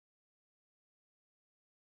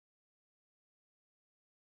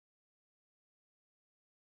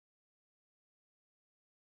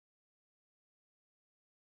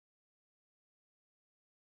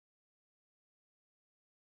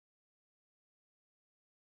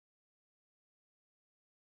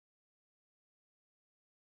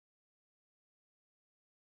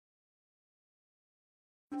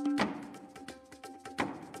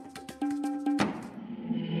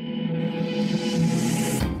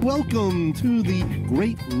Welcome to the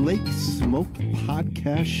Great Lake Smoke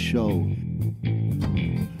Podcast Show.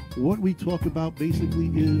 What we talk about basically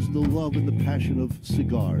is the love and the passion of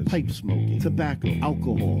cigars, pipe smoking, tobacco,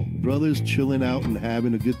 alcohol, brothers chilling out and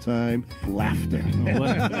having a good time, laughter.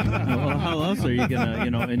 Well, how else are you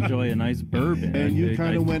gonna, enjoy a nice bourbon? And you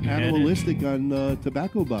kind of went animalistic on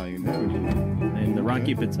tobacco buying, haven't you? And the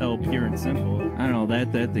Rocky Patel Pure and Simple. I don't know,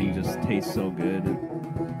 that thing just tastes so good.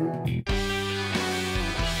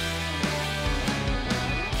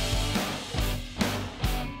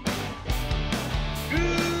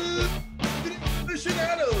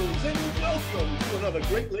 Another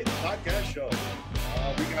Great Lake Podcast Show.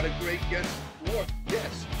 We got a great guest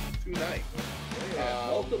tonight.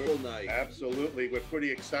 Multiple nights. Absolutely. We're pretty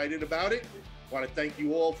excited about it. Want to thank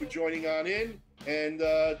you all for joining on in. And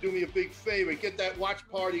do me a big favor. Get that watch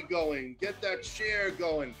party going. Get that share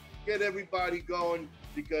going. Get everybody going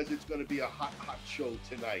because it's going to be a hot show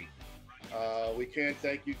tonight. We can't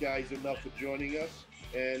thank you guys enough for joining us.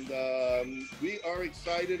 And we are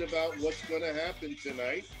excited about what's going to happen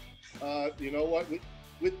tonight. You know what?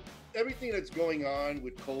 With everything that's going on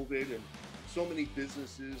with COVID and so many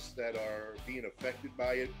businesses that are being affected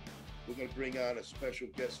by it, we're going to bring on a special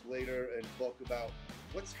guest later and talk about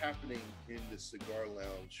what's happening in the cigar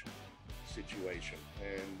lounge situation.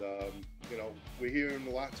 And, we're hearing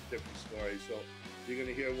lots of different stories. So you're going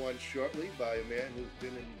to hear one shortly by a man who's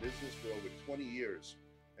been in business for over 20 years.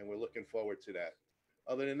 And we're looking forward to that.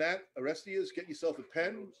 Other than that, the rest of you is get yourself a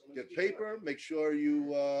pen, get paper, make sure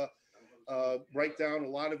you write down a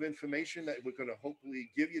lot of information that we're going to hopefully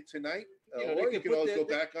give you tonight. Or you can always go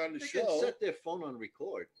back on the show. They can set their phone on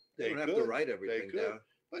record. They don't have to write everything down.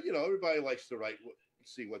 But, everybody likes to write,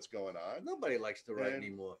 see what's going on. Nobody likes to write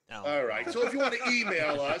anymore. No. All right. So if you want to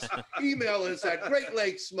email us at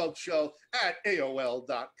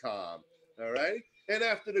greatlakesmokeshow@aol.com. All right. And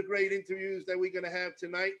after the great interviews that we're going to have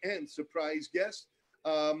tonight and surprise guests,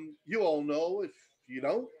 you all know, if you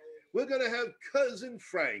don't, we're going to have Cousin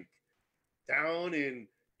Frank down in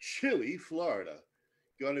Chile, Florida.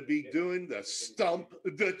 Going to be doing the Stump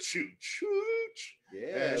the Chooch.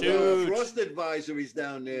 Yeah, frost advisories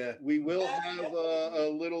down there. We will have a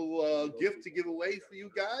little gift to give away for you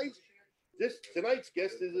guys. Tonight's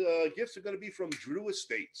gifts are going to be from Drew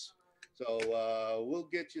Estates. So we'll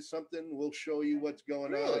get you something. We'll show you what's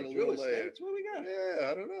going on a little later. What we got?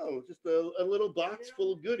 Yeah, I don't know. Just a little box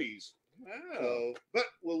full of goodies. Wow. So, but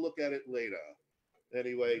we'll look at it later.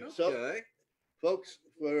 Anyway, Okay. So folks,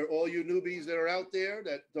 for all you newbies that are out there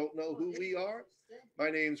that don't know who we are, my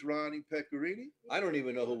name's Ronnie Pecorini. I don't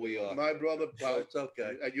even know who we are. My brother, So it's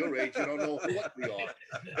okay. at your age, you don't know what we are.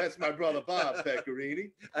 That's my brother, Bob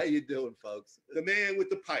Pecorini. How you doing, folks? The man with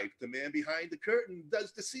the pipe, the man behind the curtain,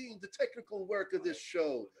 does the scene, the technical work of this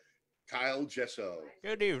show, Kyle Gesso.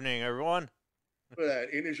 Good evening, everyone. Look at that.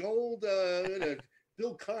 In his old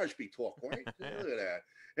Bill Cosby talk, right? Look at that.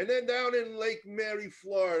 And then down in Lake Mary,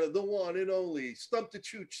 Florida, the one and only Stump the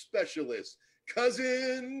Chooch specialist,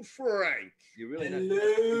 Cousin Frank. You really not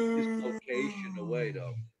this location away,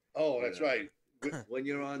 though. Oh, that's right. When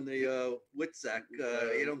you're on the WITSAC,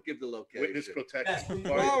 you don't give the location. Witness protection.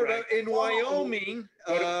 Florida, in Wyoming.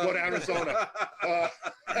 Go to Arizona.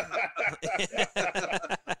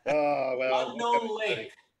 Well. Unknown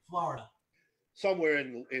Lake, Florida. Somewhere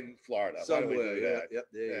in Florida. Somewhere, yeah. Yep,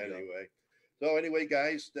 there you anyway. So anyway,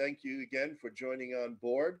 guys, thank you again for joining on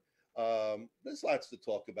board. There's lots to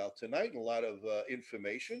talk about tonight and a lot of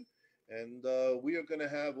information. And we are going to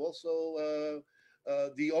have also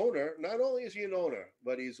the owner. Not only is he an owner,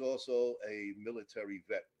 but he's also a military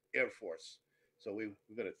vet, Air Force. So we're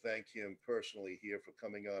going to thank him personally here for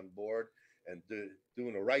coming on board and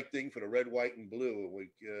doing the right thing for the red, white, and blue.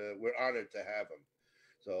 We're honored to have him.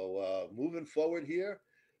 So moving forward here,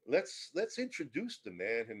 let's introduce the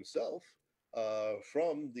man himself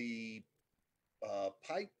from the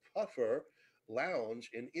Pipe Puffer Lounge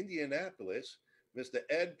in Indianapolis, Mr.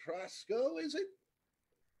 Ed Piroska, is it?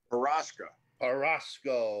 Piroska.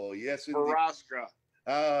 Yes, indeed. Piroska.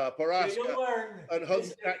 Piroska.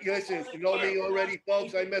 Listen, you know me already,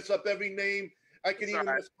 folks. I mess up every name. I can even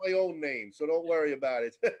miss my own name, so don't worry about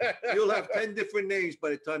it. You'll have 10 different names by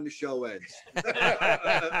the time the show ends. Do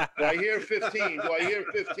I hear 15?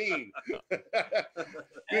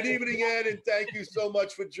 Good evening, Ed, and thank you so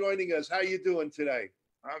much for joining us. How are you doing today?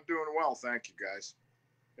 I'm doing well, thank you, guys.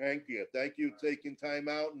 Thank you for taking time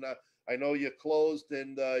out. And I know you're closed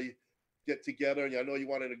and you get together, and I know you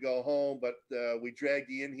wanted to go home, but we dragged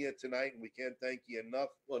you in here tonight, and we can't thank you enough.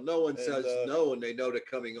 Well, no one says no when they know they're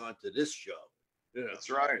coming on to this show. Yeah. That's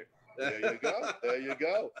right. There you go. There you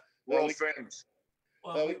go. World famous.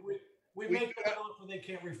 Well, we- we we make them got- an offer they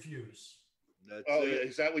can't refuse. That's Oh, it. yeah.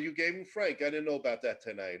 Is that what you gave him, Frank? I didn't know about that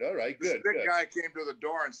tonight. All right, This good. big Good. guy came to the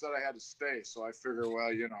door and said I had to stay, so I figure,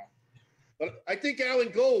 well, you know. But I think Alan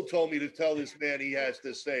Gold told me to tell this man he has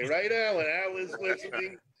to say, right, Alan? Alan's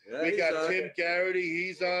listening. Yeah, We he's got on. Tim Garrity,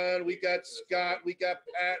 he's on. We got Scott, we got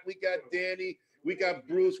Pat, we got Danny, we got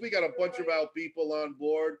Bruce. We got a bunch of our people on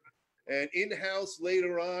board. And in-house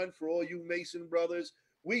later on, for all you Mason brothers,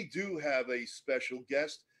 we do have a special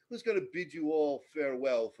guest who's going to bid you all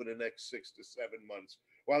farewell for the next 6 to 7 months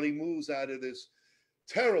while he moves out of this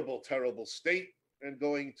terrible, terrible state and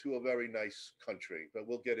going to a very nice country. But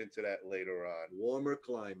we'll get into that later on. Warmer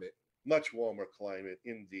climate. Much warmer climate,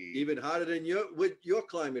 indeed. Even hotter than your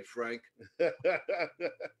climate, Frank.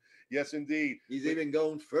 Yes, indeed. He's even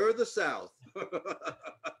going further south.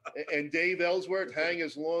 And Dave Ellsworth, hang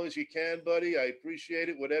as long as you can, buddy. I appreciate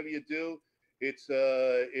it. Whatever you do, it's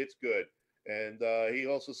good. And he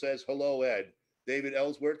also says, hello, Ed. David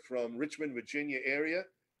Ellsworth from Richmond, Virginia area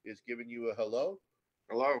is giving you a hello.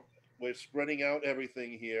 Hello. We're spreading out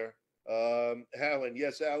everything here. Alan,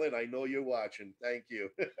 yes, Alan, I know you're watching. Thank you.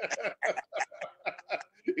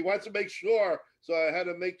 He wants to make sure, so I had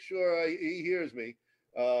to make sure he hears me.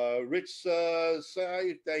 Rich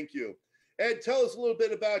Sai, thank you. Ed, tell us a little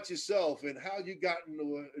bit about yourself and how you got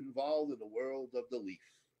involved in the world of the leaf.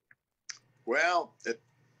 Well, it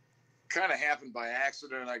kind of happened by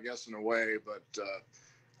accident, I guess, in a way, but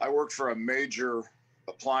I worked for a major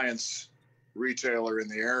appliance retailer in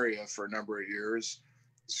the area for a number of years.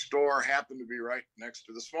 The store happened to be right next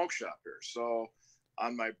to the smoke shop here. So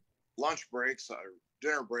on my lunch breaks or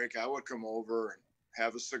dinner break, I would come over and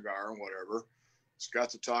have a cigar and whatever. Just got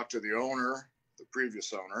to talk to the owner, the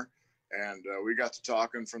previous owner, and we got to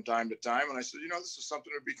talking from time to time. And I said, this is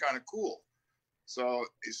something that'd be kind of cool. So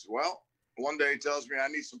he said, well, one day he tells me I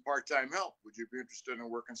need some part-time help. Would you be interested in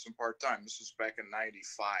working some part-time? This was back in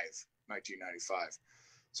 1995.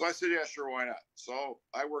 So I said, yeah, sure, why not? So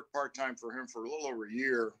I worked part-time for him for a little over a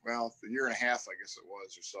year. Well, a year and a half, I guess it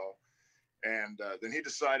was, or so. And then he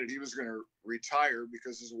decided he was going to retire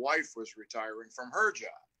because his wife was retiring from her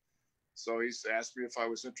job. So he asked me if I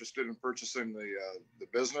was interested in purchasing the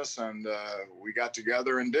business, and we got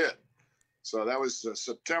together and did. So that was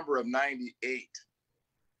September of 98.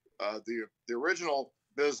 The original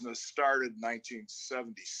business started in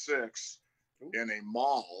 1976 in a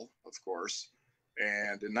mall, of course,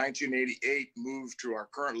 and in 1988 moved to our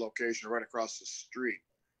current location right across the street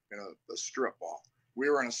in a strip mall. We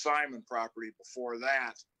were in a Simon property before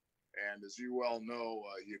that, and as you well know,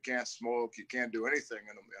 you can't smoke, you can't do anything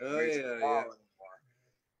in a major mall anymore.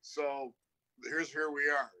 So here we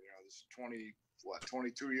are. This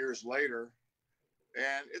 22 years later.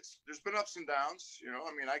 And there's been ups and downs,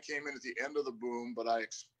 I came in at the end of the boom, but I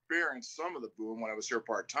experienced some of the boom when I was here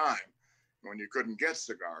part-time, when you couldn't get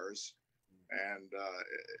cigars, and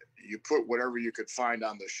you put whatever you could find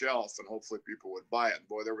on the shelf and hopefully people would buy it. And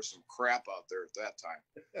boy, there was some crap out there at that time.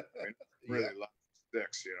 Really yeah.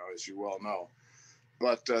 Sticks, as you well know.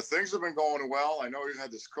 But things have been going well. I know we've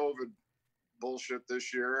had this COVID bullshit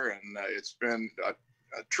this year, and it's been a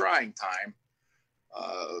trying time.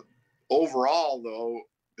 Overall, though,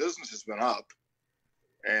 business has been up.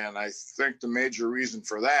 And I think the major reason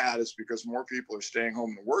for that is because more people are staying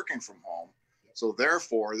home and working from home. So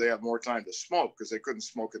therefore, they have more time to smoke because they couldn't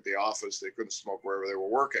smoke at the office. They couldn't smoke wherever they were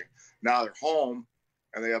working. Now they're home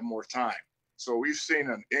and they have more time. So we've seen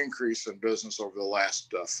an increase in business over the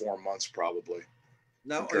last 4 months, probably.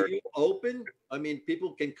 Now, are you open? I mean,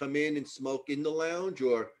 people can come in and smoke in the lounge,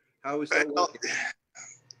 or how is that working?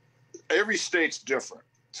 Every state's different.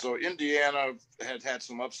 So Indiana had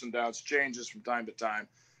some ups and downs, changes from time to time.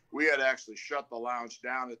 We had actually shut the lounge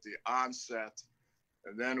down at the onset,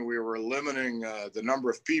 and then we were limiting the number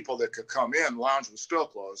of people that could come in. The lounge was still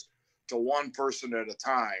closed to one person at a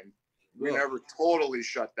time. We never totally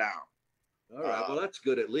shut down. All right, well, that's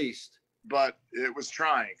good at least. But it was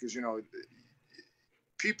trying because,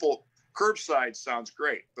 people, curbside sounds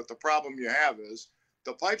great, but the problem you have is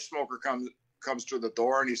the pipe smoker comes to the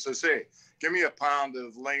door and he says, hey, give me a pound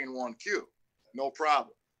of lane 1Q. No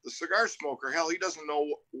problem. The cigar smoker, hell, he doesn't know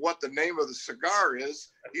what the name of the cigar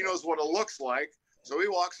is. He knows what it looks like. So he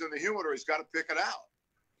walks in the humidor, he's got to pick it out.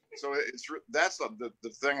 So that's the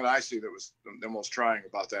thing that I see that was the most trying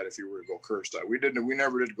about that if you were to go curbside. We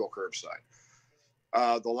never did go curbside.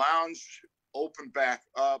 The lounge opened back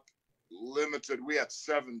up, limited. We had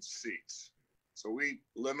 7 seats. So we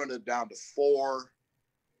limited down to 4.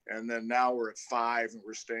 And then now we're at 5 and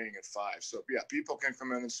we're staying at 5. So yeah, people can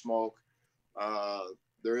come in and smoke.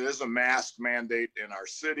 there is a mask mandate in our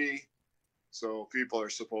city. So people are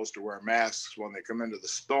supposed to wear masks when they come into the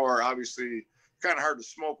store. Obviously, kind of hard to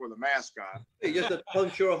smoke with a mask on. You just have to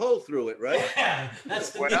puncture a hole through it, right? Yeah, that's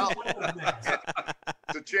the Well, main point of that.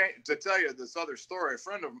 to tell you this other story, a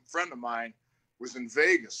friend of mine was in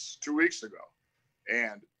Vegas 2 weeks ago,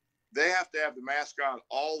 and they have to have the mask on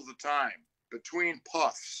all the time between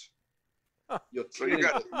puffs. So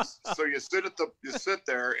you sit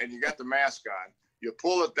there and you got the mask on. You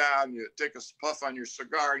pull it down, you take a puff on your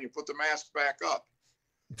cigar, and you put the mask back up.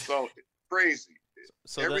 So crazy.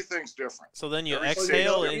 So everything's different. So then you Everything's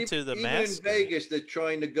exhale different. into the Even mask. in Vegas, they're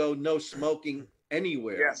trying to go no smoking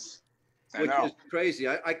anywhere. Yes, I which know. is crazy.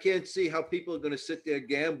 I can't see how people are going to sit there and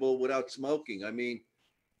gamble without smoking. I mean,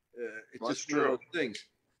 it's That's just one of true. those things.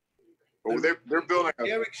 Well, they're building a.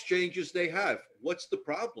 Air exchanges they have. What's the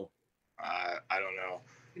problem? I don't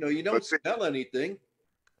know. You don't But see- smell anything.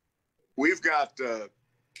 We've got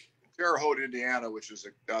Terre Haute, Indiana, which is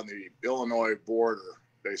on the Illinois border,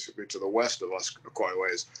 basically to the west of us quite a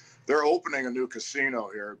ways. They're opening a new casino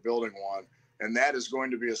here, building one, and that is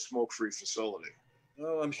going to be a smoke-free facility.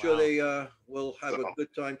 Oh, I'm sure Wow. they will have So- a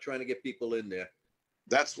good time trying to get people in there.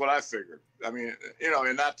 That's what I figured. I mean,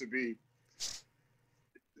 and not to be.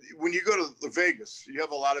 When you go to Vegas, you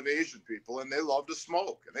have a lot of Asian people, and they love to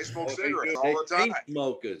smoke, and they smoke Oh, they cigarettes do. all the They time. ain't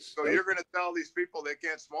smokers. So you're going to tell these people they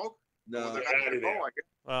can't smoke? No, Well, they're Get not out going of to there. go. I guess.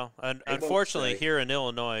 Well, won't unfortunately, say. here in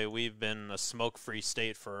Illinois, we've been a smoke-free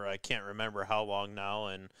state for I can't remember how long now,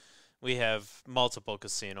 and we have multiple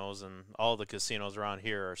casinos, and all the casinos around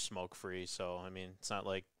here are smoke-free. So I mean, it's not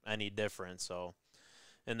like any different. So,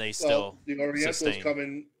 and they still Well, the Oriental's sustain.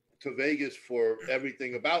 coming to Vegas for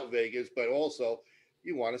everything about Vegas, but also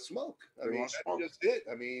you want to smoke. I They mean, wanna that's smoke. just it.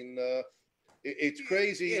 I mean, it's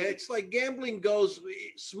crazy. Yeah, it's like gambling goes,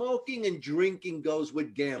 smoking and drinking goes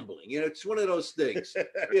with gambling. It's one of those things.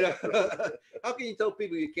 How can you tell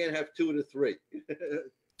people you can't have two of the three?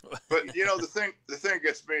 But the thing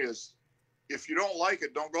gets me is, if you don't like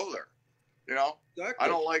it, don't go there. Exactly. I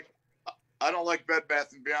don't like Bed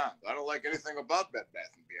Bath and Beyond. I don't like anything about Bed Bath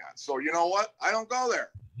and Beyond. So you know what? I don't go there.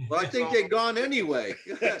 Well, I think they're gone anyway.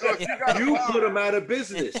 So if you got a You bar, put them out of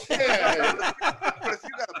business. Yeah. but if you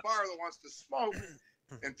got a bar that wants to smoke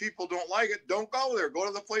and people don't like it, don't go there. Go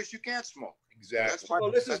to the place you can't smoke. Exactly. That's my,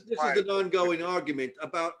 Well, this is that's my- an ongoing argument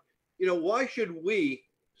about, why should we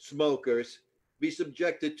smokers be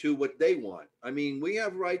subjected to what they want? I mean, we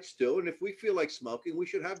have rights too, and if we feel like smoking, we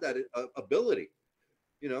should have that ability.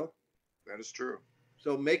 That is true.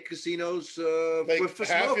 So make casinos Make for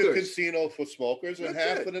half smokers. your casino for smokers and That's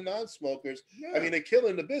half it. for the non-smokers. Yeah. I mean, they're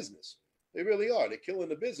killing the business. They really are. They're killing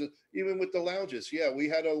the business, even with the lounges. Yeah, we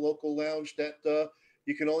had a local lounge that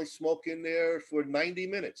you can only smoke in there for 90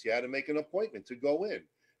 minutes. You had to make an appointment to go in.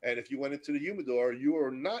 And if you went into the humidor, you were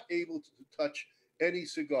not able to touch any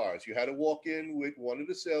cigars. You had to walk in with one of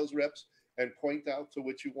the sales reps and point out to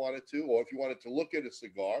what you wanted to, or if you wanted to look at a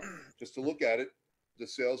cigar, just to look at it, the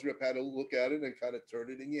sales rep had to look at it and kind of turn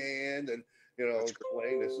it in your hand and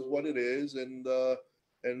explain this is what it is, and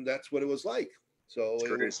that's what it was like. So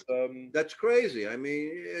It's it was That's crazy. I mean,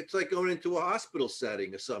 it's like going into a hospital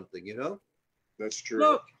setting or something, That's true.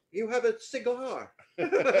 Look, you have a cigar.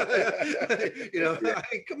 I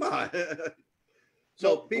mean, come on.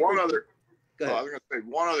 So people. One other. Go I ahead. was going to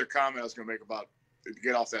say one other comment I was going to make about, to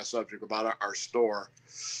get off that subject, about our store.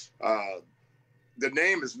 The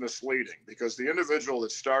name is misleading because the individual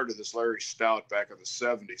that started this, Larry Stout, back in the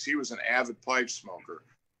 70s, he was an avid pipe smoker.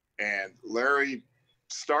 And Larry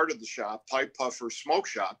started the shop, Pipe Puffer Smoke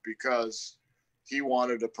Shop, because he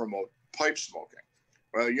wanted to promote pipe smoking.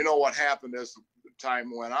 Well, you know what happened as the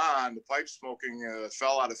time went on, the pipe smoking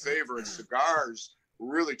fell out of favor, and cigars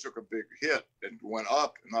really took a big hit and went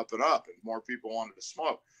up and up and up, and more people wanted to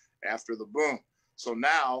smoke after the boom. So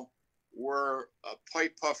now we're a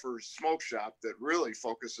pipe puffer smoke shop that really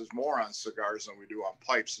focuses more on cigars than we do on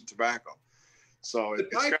pipes and tobacco. So The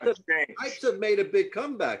it's pipes kind of changed. Pipes have made a big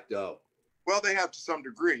comeback, though. Well, they have to some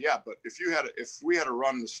degree, yeah. But if we had to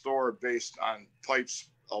run the store based on pipes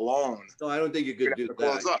alone, No, I don't think you we'd could have do to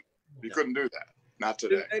close that. up. You couldn't do that. Not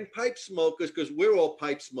today. And pipe smokers, because we're all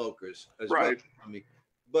pipe smokers as Right. well. I mean,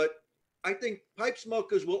 but I think pipe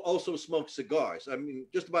smokers will also smoke cigars. I mean,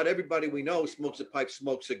 just about everybody we know smokes a pipe,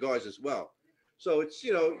 smokes cigars as well. So it's,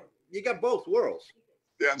 you got both worlds.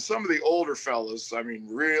 Yeah, and some of the older fellas, I mean,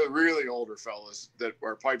 really, really older fellas that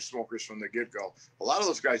were pipe smokers from the get-go, a lot of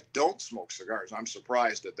those guys don't smoke cigars. I'm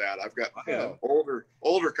surprised at that. I've got Yeah.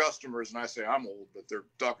 older customers, and I say I'm old, but they're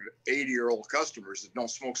talking to 80-year-old customers that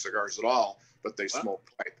don't smoke cigars at all, but they Wow.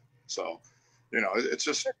 smoke pipe. So, it's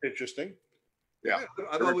just, interesting. yeah.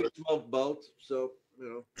 I've always smoked both. So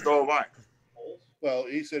So have I. Well,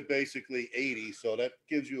 he said basically 80, so that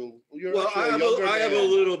gives you. You're Well, actually I have a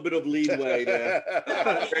little bit of leeway there.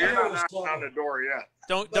 Yeah, you're not knocking on the door yet.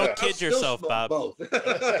 Don't But I'll kid still yourself, smoke Bob. Both.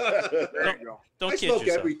 There you go. Don't I kid smoke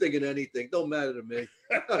yourself. everything and anything. Don't matter to me.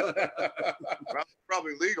 Well, it's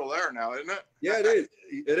probably legal there now, isn't it? Yeah, it is.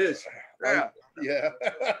 It is. Yeah. Yeah.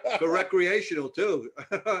 For recreational too.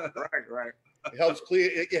 Right. It helps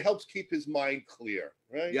clear. It helps keep his mind clear,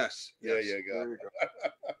 right? Yes. There yes. you go. There you go.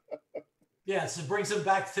 Yes, it brings him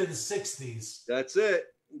back to the 60s. That's it.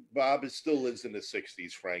 Bob is still lives in the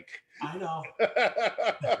 60s, Frank. I know.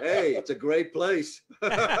 Hey, it's a great place.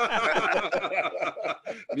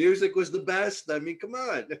 Music was the best. I mean, come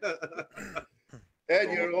on.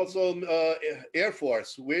 Ed, you're also Air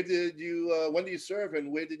Force. Where did you? When did you serve,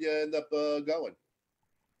 and where did you end up going?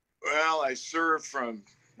 Well, I served from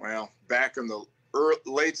back in the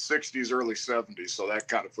late '60s, early '70s, so that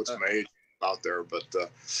kind of puts my age out there. But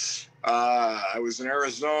I was in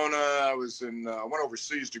Arizona. I went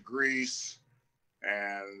overseas to Greece,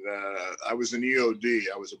 and I was in EOD.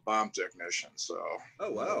 I was a bomb technician. So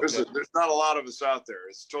Oh wow. there's not a lot of us out there.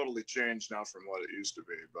 It's totally changed now from what it used to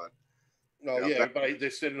be. But No, Yeah, yeah, back- everybody they're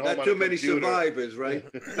sitting home Not on too a many computer. survivors, right?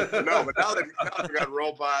 no, but now they've got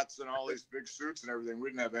robots and all these big suits and everything. We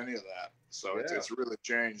didn't have any of that. So Yeah. it's really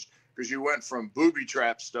changed because you went from booby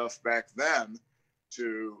trap stuff back then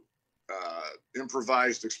to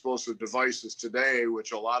improvised explosive devices today,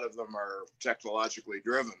 which a lot of them are technologically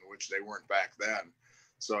driven, which they weren't back then.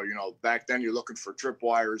 So, back then you're looking for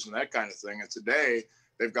tripwires and that kind of thing. And today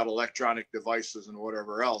they've got electronic devices and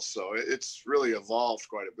whatever else. So it's really evolved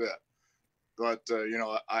quite a bit. But,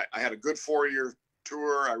 I had a good 4-year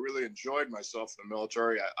tour. I really enjoyed myself in the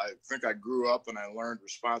military. I think I grew up and I learned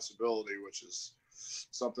responsibility, which is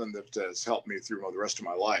something that has helped me through the rest of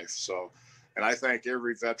my life. So, and I thank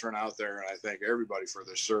every veteran out there, and I thank everybody for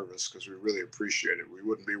their service because we really appreciate it. We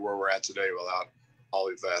wouldn't be where we're at today without all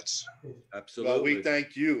the vets. Absolutely. Well, we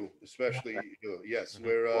thank you, especially you. Yes,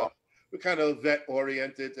 we're kind of vet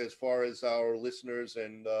oriented as far as our listeners,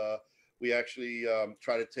 and we actually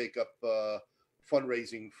try to take up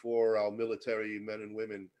fundraising for our military men and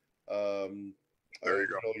women. There you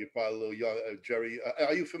go. You're probably a little young, Jerry.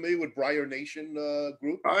 Are you familiar with Briar Nation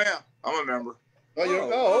group? Oh yeah, I'm a member.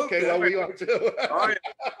 Oh, okay. okay. Well, we are too. Oh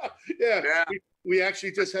yeah. Yeah. We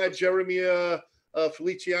actually just had Jeremy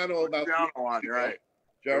Feliciano about Down on, you're right.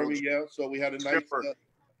 Jeremy. Yeah. So we had a nice. Skipper.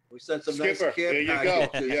 We sent some Skipper, nice care there you go.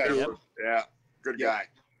 packages. Yeah. Yep. Yeah, good Yeah. guy.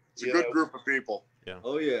 It's a Yeah. good group of people.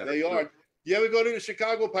 Oh yeah. They are. You ever go to the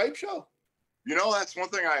Chicago Pipe Show? That's one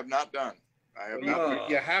thing I have not done. I have not.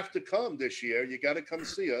 You have to come this year. You got to come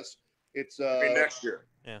see us. It's Maybe next year.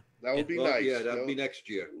 that would be Well, nice. yeah, that'll be next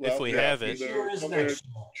year. If we have it. either Sure is somewhere next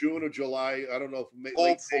year. June or July. I don't know if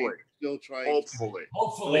late Hopefully. May, still trying. Hopefully.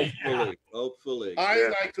 Hopefully. Hopefully. I'm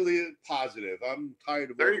Yeah. actually positive. I'm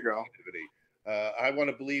tired of There you go. negativity. I want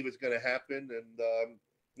to believe it's going to happen,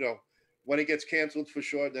 and when it gets canceled for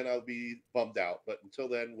sure, then I'll be bummed out. But until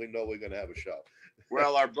then, we know we're going to have a show.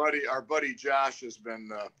 Well, our buddy Josh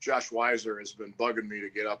Josh Weiser has been bugging me to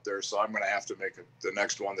get up there, so I'm going to have to make it the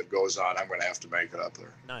next one that goes on. I'm going to have to make it up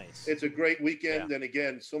there. Nice. It's a great weekend, and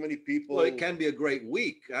again, so many people. Well, it can be a great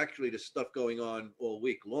week. Actually, there's stuff going on all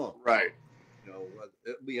week long. Right.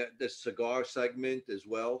 We had this cigar segment as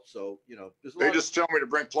well. So, there's a They lot just tell me to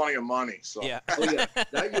bring plenty of money. So Yeah. Oh, yeah.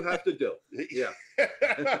 That you have to do. Yeah.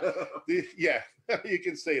 Yeah, you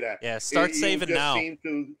can say that. Yeah, start You saving just now. seem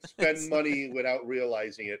to spend money without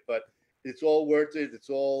realizing it, but it's all worth it. It's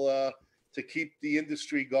all to keep the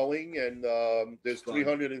industry going. And there's Fun.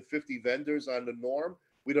 350 vendors on the norm.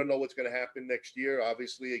 We don't know what's going to happen next year.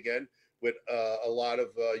 Obviously, again, with a lot of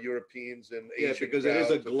Europeans and Yeah, Asian because it is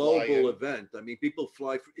a crowds to fly global in. event. I mean, people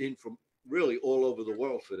fly in from really all over the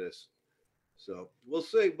world for this. So we'll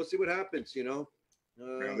see. We'll see what happens, they've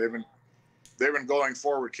been going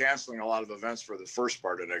forward, canceling a lot of events for the first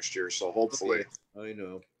part of next year. So hopefully, I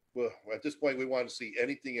know. Well, at this point, we want to see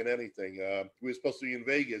anything and anything. We were supposed to be in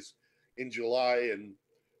Vegas in July, and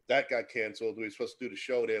that got canceled. We were supposed to do the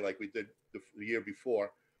show there like we did the year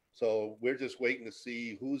before. So we're just waiting to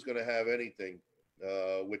see who's going to have anything,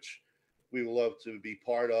 which we would love to be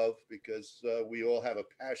part of because we all have a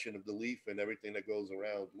passion of belief and everything that goes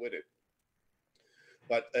around with it.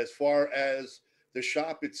 But as far as the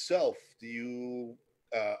shop itself,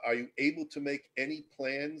 are you able to make any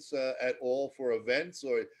plans at all for events,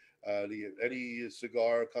 or any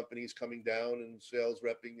cigar companies coming down and sales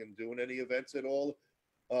repping and doing any events at all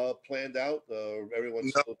planned out?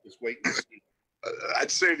 Everyone's No. still just waiting to see. I'd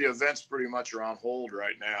say the events pretty much are on hold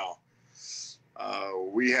right now.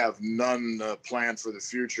 We have none planned for the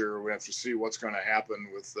future. We have to see what's going to happen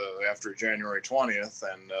with after January 20th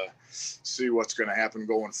and see what's going to happen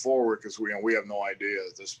going forward, because we have no idea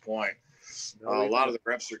at this point. A lot of the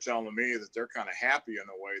reps are telling me that they're kind of happy in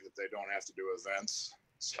a way that they don't have to do events.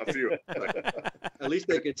 A few. At least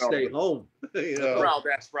they can stay home. Well,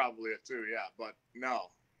 that's probably it too. Yeah, but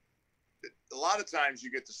no. A lot of times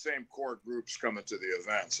you get the same core groups coming to the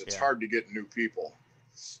events. It's hard to get new people.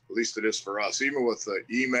 At least it is for us. Even with the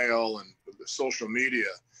email and the social media,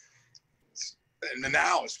 and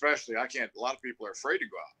now especially, a lot of people are afraid to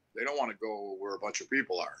go out. They don't want to go where a bunch of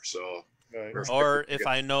people are. So. Right. Or if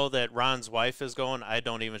I know that Ron's wife is going, I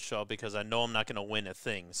don't even show up because I know I'm not going to win a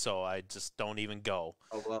thing. So I just don't even go.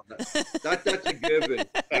 Oh, well, that's a given.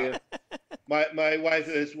 Yeah. My wife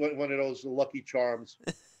is one of those lucky charms.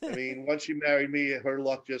 I mean, once she married me, her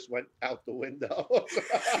luck just went out the window.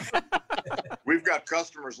 We've got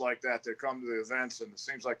customers like that come to the events, and it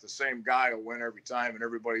seems like the same guy will win every time, and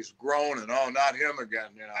everybody's groaning, "Oh, not him again!"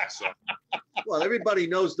 So. Well, everybody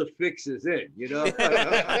knows the fix is in,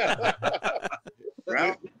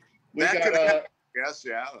 Well, we got, yes,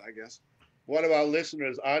 yeah, I guess. One of our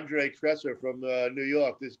listeners, Andre Kresser from New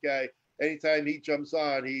York. This guy, anytime he jumps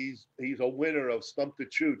on, he's a winner of Stump the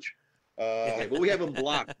Chooch. But we have him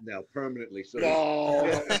blocked now permanently. So no,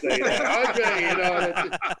 don't say that.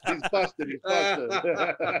 Andre, he's busted. He's busted.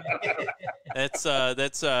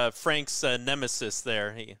 That's Frank's nemesis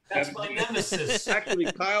there. That's my nemesis.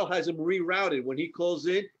 Actually, Kyle has him rerouted. When he calls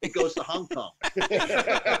in, it goes to Hong Kong.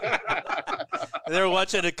 They're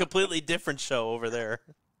watching a completely different show over there.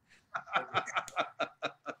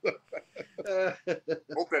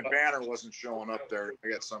 Hope that banner wasn't showing up there. I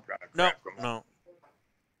got some kind of crap going on. No.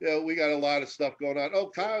 Yeah, we got a lot of stuff going on. Oh,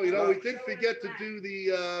 Kyle, we did forget to do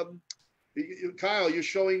the Kyle, you're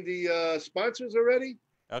showing the sponsors already?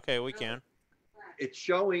 Okay, we can. It's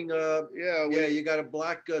showing. You got a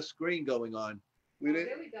black screen going on. We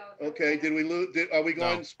didn't. Okay, did we lose? Are we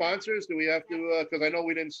going sponsors? Do we have to? Because I know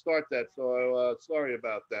we didn't start that, so sorry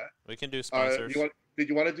about that. We can do sponsors. Did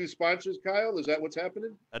you want to do sponsors, Kyle? Is that what's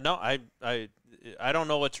happening? No, I don't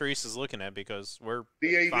know what Teresa's looking at because we're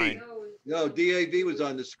DAV. fine. No, DAV was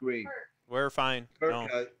on the screen. We're fine. No,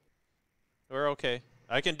 we're okay.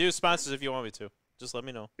 I can do sponsors if you want me to. Just let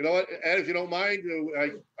me know. You know what, Ed, if you don't mind,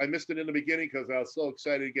 I missed it in the beginning because I was so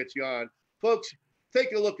excited to get you on. Folks,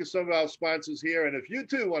 take a look at some of our sponsors here. And if you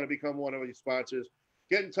too want to become one of these sponsors,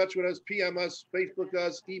 get in touch with us, PM us, Facebook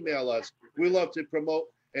us, email us. We love to promote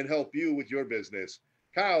and help you with your business.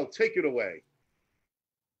 Kyle, take it away.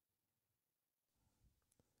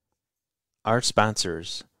 Our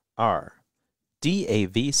sponsors are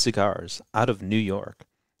DAV Cigars out of New York.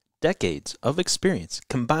 Decades of experience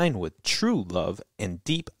combined with true love and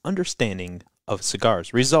deep understanding of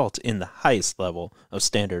cigars result in the highest level of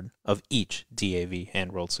standard of each DAV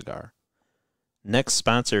hand-rolled cigar. Next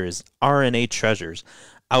sponsor is RNA Treasures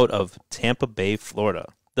out of Tampa Bay,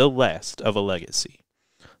 Florida, the last of a legacy.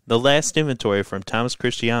 The last inventory from Thomas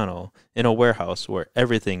Cristiano in a warehouse where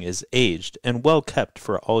everything is aged and well kept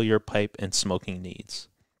for all your pipe and smoking needs.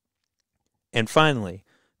 And finally,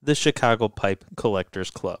 the Chicago Pipe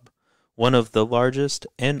Collectors Club, one of the largest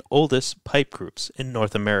and oldest pipe groups in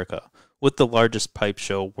North America, with the largest pipe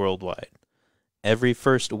show worldwide. Every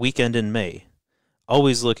first weekend in May.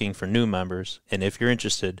 Always looking for new members, and if you're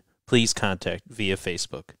interested, please contact via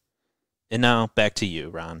Facebook. And now, back to you,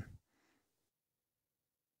 Ron.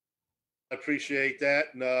 I appreciate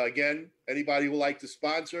that. And again, anybody who would like to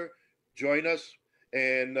sponsor, join us.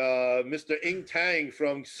 And Mr. Ing Tang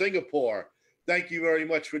from Singapore, thank you very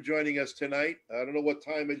much for joining us tonight. I don't know what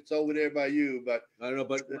time it's over there by you, but I don't know.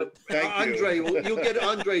 But thank Andre, you. You'll get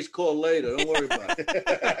Andre's call later. Don't worry about it.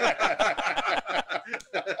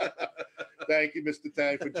 Thank you, Mr.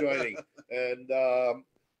 Tang, for joining. And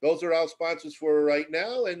those are our sponsors for right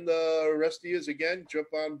now. And the rest of you, again, jump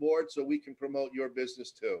on board so we can promote your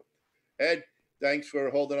business too. Ed, thanks for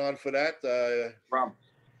holding on for that. Problem.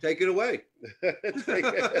 Take it away. Take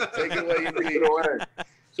it away, indeed.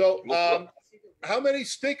 So, how many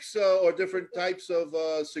sticks or different types of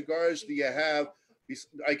cigars do you have?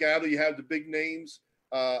 I gather you have the big names.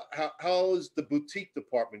 How is the boutique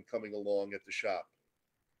department coming along at the shop?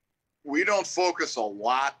 We don't focus a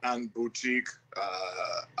lot on boutique.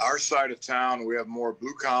 Our side of town, we have more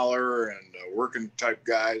blue collar and working type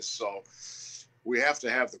guys. So we have to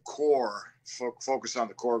have the core, focus on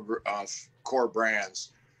the core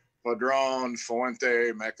brands. Padron,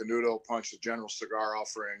 Fuente, Macanudo, Punch, the general cigar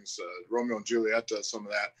offerings, Romeo and Juliet does some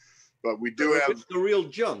of that. But we do have... It's the real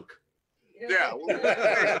junk. Yeah.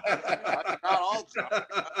 Not all junk.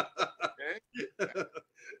 Okay?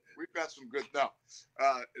 We've got some good... No.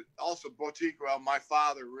 also boutique. Well, my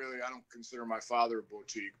father really, I don't consider my father a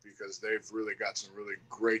boutique because they've really got some really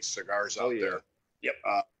great cigars out there. Yep.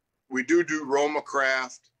 We do Roma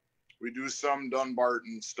Craft. We do some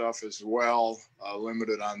Dunbarton stuff as well,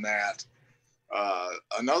 limited on that.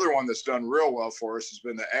 Another one that's done real well for us has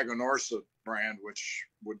been the Aganorsa brand, which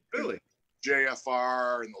would Really?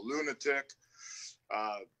 JFR and the Lunatic.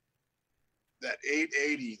 That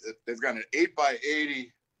 880, that they've got an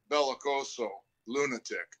 8x80 Bellicoso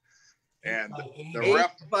Lunatic. And the 8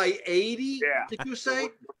 rep, by 80? Yeah. Did you say?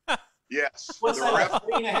 yes. What's the that, rep, a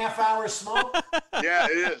 3.5 hour smoke? yeah,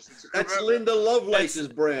 it is. It's a That's commitment. Linda Lovelace's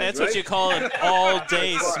brand. That's right? what you call an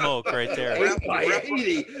all-day smoke right there. 8 by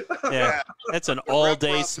 80. Yeah, that's an Rep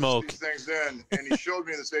all-day brought smoke. These things in, and he showed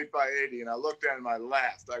me this 8x80, and I looked at him, I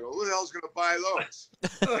laughed. I go, who the hell's going to buy those?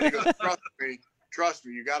 And he goes, trust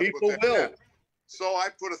me, you got to put People that will. in. So I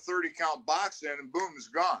put a 30-count box in, and boom, it's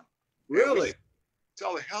gone. Really?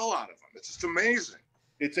 Sell the hell out of them. It's just amazing.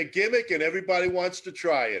 It's a gimmick, and everybody wants to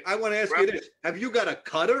try it. I want to ask you this. Have you got a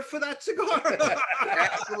cutter for that cigar?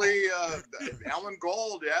 Actually, Alan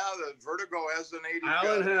Gold, yeah, the Vertigo has an 80.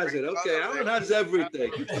 Alan has it. Okay, Alan has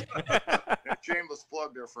everything. Yeah, shameless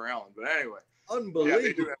plug there for Alan. But anyway, yeah, they do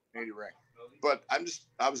Unbelievable. have an 80 ring. But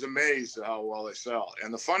I was amazed at how well they sell.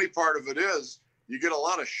 And the funny part of it is, you get a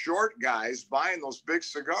lot of short guys buying those big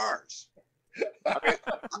cigars. I mean,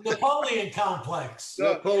 Napoleon complex.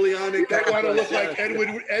 Napoleonic. They want to look complex, like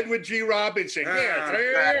yes. Edward G. Robinson.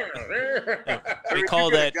 Yeah. We if call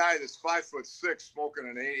you get that- a guy that's 5'6" smoking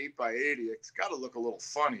an 8x80. It's got to look a little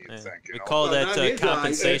funny, you Yeah, think. You we know? call Well, not that his eyes.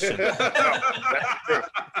 compensation.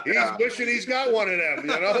 He's wishing he's got one of them,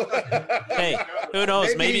 you know? Hey, who knows?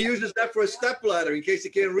 Maybe Maybe he uses that for a stepladder in case he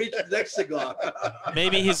can't reach the next cigar.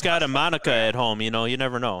 maybe he's got a Monica at home. You know, you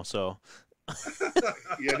never know. So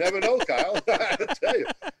You never know, Kyle. I'll tell you.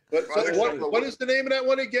 But Well, so what is the name of that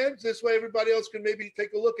one again? This way everybody else can maybe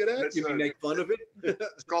take a look at it. It's You can make fun of it.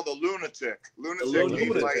 It's called the Lunatic. Lunatic.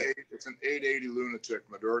 Lunatic. 8x8. It's an 880 Lunatic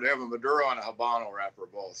Maduro. They have a Maduro and a Habano wrapper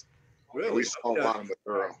both. Really? We sell a lot of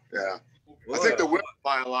Maduro. Yeah. I think the women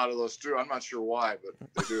buy a lot of those too. I'm not sure why, but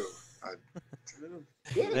they do.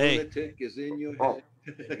 Hey. Lunatic is in your Oh.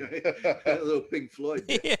 head. A little Pink Floyd.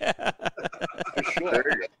 there. yeah, For sure. There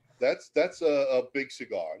you go. That's a big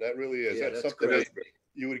cigar. That really is. Yeah, that's that's something great. that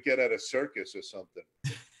you would get at a circus or something.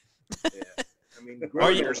 Yeah. I mean,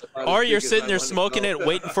 Or you- Grover's about or as you're big as sitting I there wanna smoking go. it,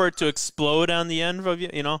 waiting for it to explode on the end of you.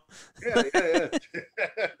 You know. Yeah.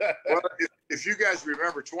 Well, if you guys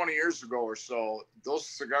remember 20 years ago or so, those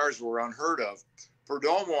cigars were unheard of.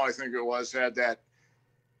 Perdomo, I think it was, had that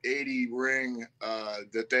 80 ring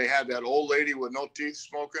that they had that old lady with no teeth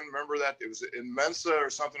smoking. Remember that? It was in Mensa or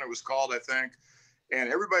something it was called, I think. And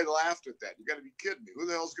everybody laughed at that. You got to be kidding me. Who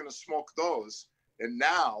the hell's going to smoke those? And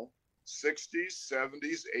now, 60s,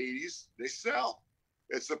 70s, 80s, they sell.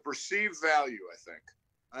 It's a perceived value, I think.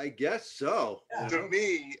 I guess so. Yeah. To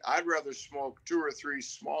me, I'd rather smoke 2 or 3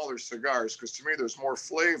 smaller cigars because to me, there's more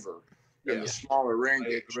flavor in Yeah. the smaller ring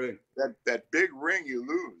I gauge. agree. That big ring you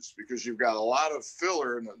lose because you've got a lot of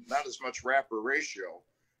filler and not as much wrapper ratio.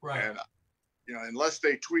 Right. And unless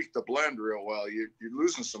they tweak the blend real well, you're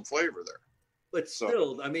losing some flavor there. But So-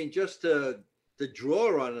 still, I mean, just to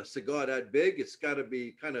draw on a cigar that big, it's got to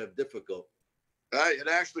be kind of difficult. It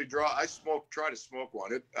actually try to smoke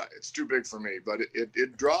one. It's too big for me, but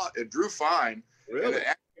it drew fine. And Really? it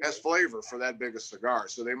actually has flavor for that big a cigar.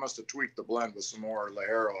 So they must have tweaked the blend with some more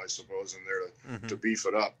Lajero, I suppose, in there to beef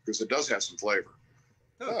it up because it does have some flavor.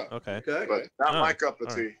 Huh. Okay. Okay. But not Oh, my cup of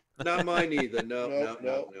all tea. Not mine either. No.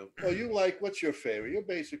 Well, you like, what's your favorite? You're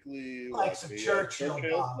basically Like what, some the, Churchill.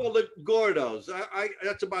 Bob. Well, the Gordos. I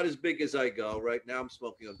that's about as big as I go right now. I'm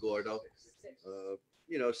smoking a Gordo.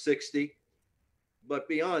 60. But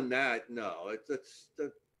beyond that, no. That's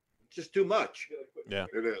just too much.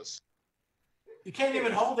 It is. You can't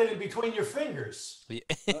even hold it in between your fingers. The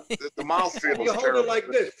mouthfeel You is hold terrible. it like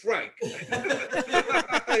this, Frank.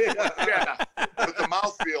 Yeah, but the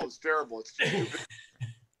mouthfeel is terrible. It's too big.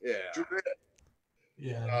 Yeah. Too big.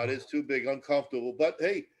 Yeah. it is too big, uncomfortable. But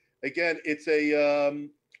hey, again, it's a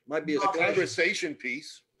Might be a Okay. conversation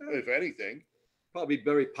piece, if anything. probably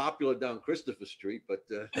very popular down Christopher Street, but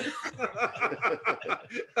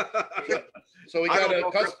So we I got don't a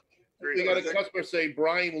know customer. if We got a I think- customer say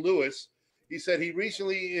Brian Lewis. He said he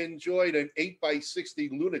recently enjoyed an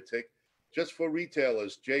 8x60 Lunatic just for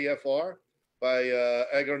retailers, JFR by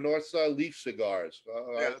Aganorsa Leaf Cigars. Yeah,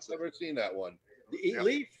 I've that's never seen that one. Eat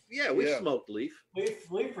Leaf? Yeah, we Yeah. smoked Leaf.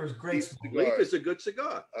 Leafer's great. Leaf smoke. cigar. Leaf is a good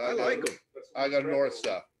cigar. I like them.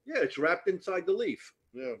 Aganorsa. Yeah, it's wrapped inside the leaf.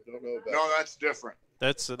 Yeah, don't know about No, that's different.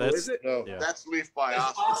 That's is it? No. yeah. That's Leaf by It's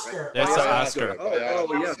Oscar. Oscar. Right? That's Yeah, Oscar.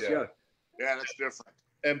 Oh, yes, yeah. Yeah, that's different.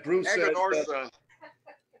 And Bruce said,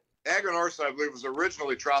 Aganorsa, I believe, was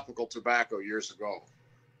originally Tropical Tobacco years ago,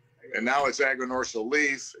 and now it's Aganorsa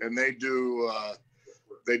Leaf, and they do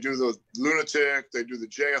the Lunatic, they do the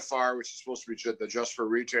JFR, which is supposed to be the Just for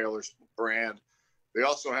Retailers brand. They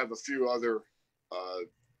also have a few other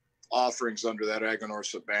offerings under that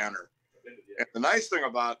Aganorsa banner. And the nice thing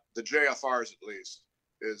about the JFRs, at least,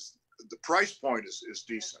 is the price point is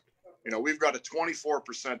decent. You know, we've got a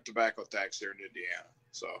 24% tobacco tax here in Indiana.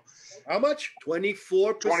 So how much?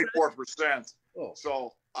 24%? 24%. Oh.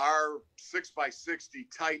 So our 6x60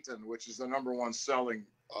 Titan, which is the #1 selling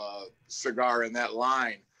cigar in that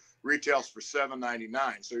line, retails for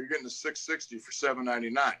 $7.99. So you're getting the 660 for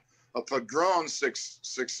 $7.99. A Padron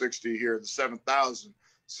 660 here, the 7000,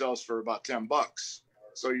 sells for about $10.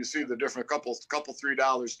 So you see the different couple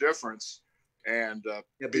 $3 difference, and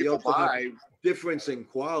people buy. Difference in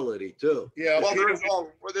quality too. Yeah. Well,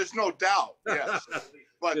 there's no doubt. Yes,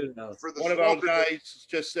 but for the one of our smoker- guys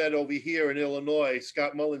just said over here in Illinois,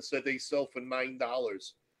 Scott Mullen said they sell for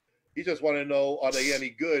 $9. He just want to know, are they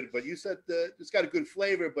any good? But you said it's got a good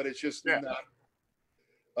flavor, but it's just not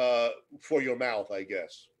for your mouth, I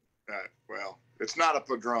guess. Well, it's not a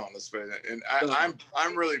Padron, let's say that. And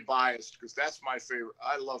I'm really biased because that's my favorite.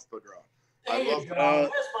 I love Padron. There you go. uh,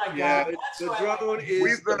 There's my yeah, guy. That's who I Padron like. is-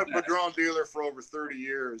 We've been a the best. Padron dealer for over 30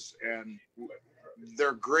 years, and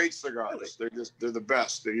they're great cigars. They're the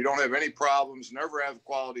best. You don't have any problems. Never have a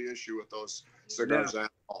quality issue with those cigars at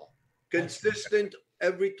all. Consistent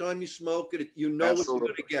every time you smoke it. You know Absolutely.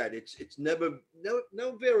 what you're going to get. It's never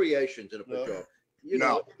no variations in a No. Padron.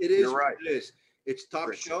 No, It is you're right. what it is. It's top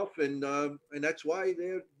Great. shelf, and that's why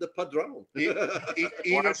they're the Padron. When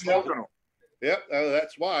Even I'm smoking them. Yep,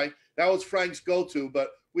 that's why. That was Frank's go-to, but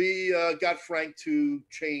we got Frank to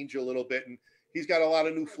change a little bit, and he's got a lot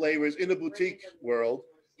of new flavors in the boutique world.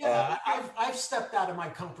 Yeah, I've stepped out of my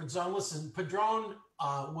comfort zone. Listen, Padron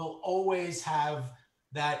will always have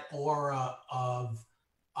that aura of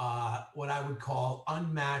what I would call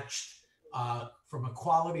unmatched from a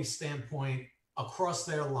quality standpoint across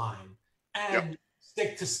their line and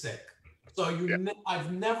stick to stick. So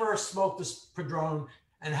I've never smoked this Padron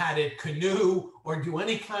and had it canoe or do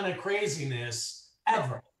any kind of craziness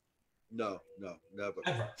ever. No, never.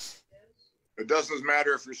 Ever. It doesn't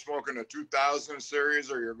matter if you're smoking a 2000 series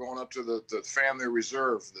or you're going up to the family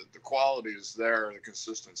reserve. The quality is there. The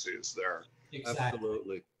consistency is there. Exactly.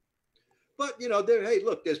 Absolutely. But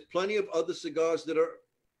there's plenty of other cigars that are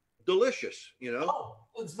delicious. Oh,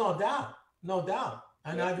 it's no doubt.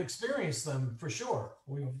 And I've experienced them for sure.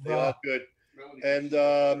 They are good. And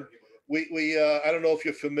we I don't know if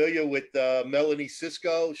you're familiar with Melanie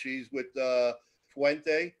Cisco. She's with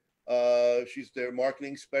Fuente. She's their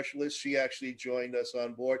marketing specialist. She actually joined us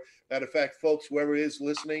on board. Matter of fact, folks, whoever is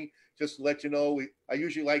listening, just to let you know, I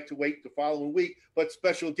usually like to wait the following week, but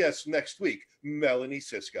special guest next week, Melanie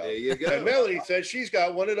Cisco. There you go. And Melanie says she's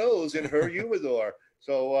got one of those in her humidor.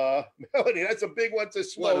 So, Melanie, that's a big one to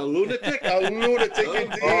smoke. What, a lunatic? A lunatic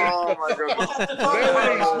indeed. Oh my goodness.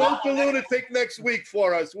 Melanie, smoke the lunatic next week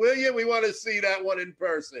for us, will you? We want to see that one in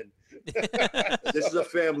person. This is a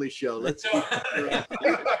family show. Let's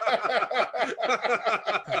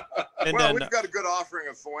And Well, then we've got a good offering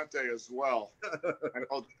of Fuente as well. I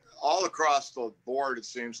know all across the board, it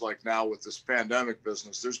seems like now with this pandemic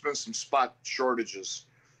business, there's been some spot shortages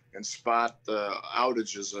and spot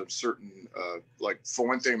outages of certain, like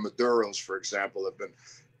Fuente Maduros, for example, have been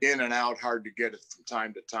in and out, hard to get it from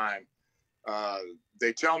time to time.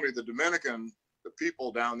 They tell me the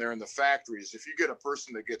people down there in the factories, if you get a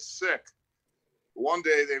person that gets sick, one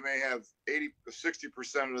day they may have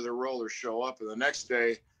 60% of their rollers show up, and the next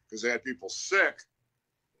day, because they had people sick,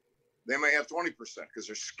 they may have 20% because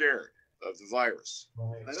they're scared of the virus.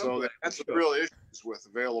 Right. So that's the real issues with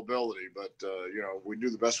availability, but we do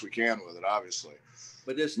the best we can with it, obviously.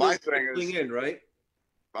 But they're still My thing trickling is- in, right?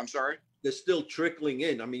 I'm sorry? They're still trickling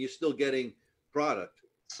in. I mean, you're still getting product.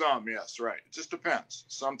 Some, yes, right. It just depends.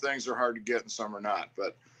 Some things are hard to get and some are not.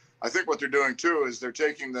 But I think what they're doing too is they're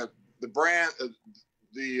taking the brand,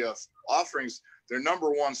 the offerings, their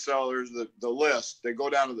 #1 sellers, the list, they go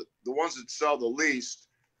down to the ones that sell the least.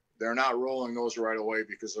 They're not rolling those right away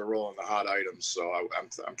because they're rolling the hot items. So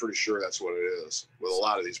I'm pretty sure that's what it is with a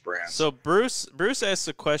lot of these brands. so Bruce asked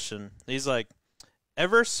a question. He's like,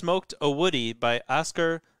 ever smoked a Woody by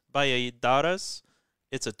Oscar Valladares?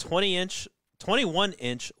 It's a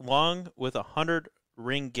 21-inch long with 100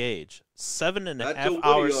 ring gauge, 7.5 That's a Woody,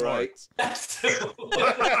 hours. all right. That's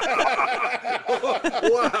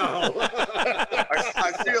Wow. I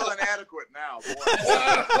I feel inadequate now. Boy.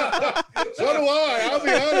 So do I. I'll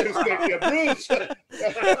be honest with you, Bruce.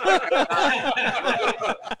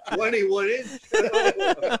 21 inch.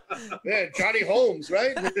 Man, Johnny Holmes,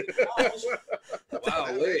 right? Wow.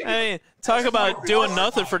 Hey, talk about doing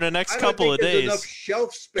nothing for the next couple of There's enough days.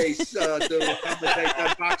 shelf space to accommodate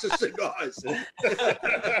that box of cigars.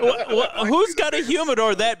 Who's got a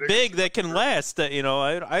humidor that big that can last? That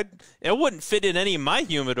it wouldn't fit in any of my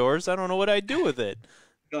humidors. I don't know what I'd do with it.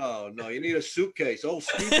 No, you need a suitcase. Old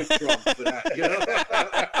Steven trunk for that. You know.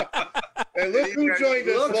 And look who joined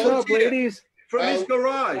us. What's folks. up, ladies? From his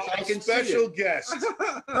garage. I Our can special see guest.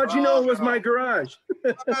 How'd you know it was my garage?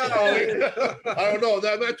 I don't know.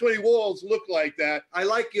 Not 20 walls look like that. I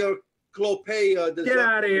like your Clopay design. Get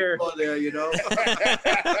out of here. There, you know.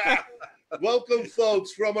 Welcome,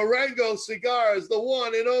 folks, from Arango Cigars, the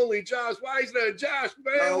one and only Josh Weisner. Josh,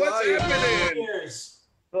 man, How what's are you? happening?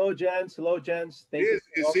 Hello, gents. Hello, gents. Thank you.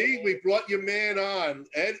 You see, we brought your man on.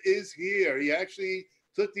 Ed is here. He actually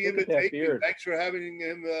took the Look at that invitation. beard. Thanks for having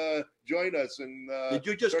him join us. And Did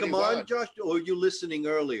you just come on, Josh, or were you listening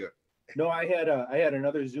earlier? No, I had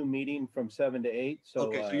another Zoom meeting from 7 to 8. So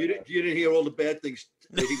Okay, so you didn't hear all the bad things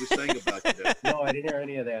that he was saying about you. Then. no, I didn't hear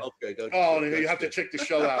any of that. Okay, good. Oh, That's you have to good. check the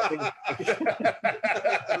show out.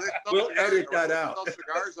 We'll edit that out.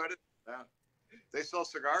 They sell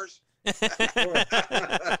cigars? They sell cigars?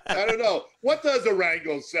 I don't know. What does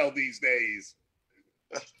Arango sell these days?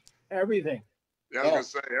 Everything. Yeah, I was going to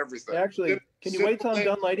say everything. Actually, can you wait till I'm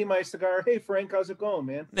done lighting my cigar? Hey, Frank, how's it going,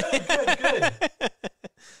 man? Good.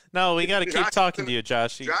 No, we got to keep Josh talking is to you,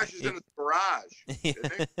 Josh. Josh is in his garage.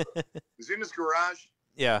 Isn't he? Is he in his garage?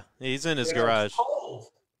 Yeah, he's in his Yeah. garage. Oh,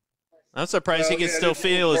 I'm surprised he Well, can yeah, still this is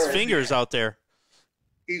feel his hard. fingers out there.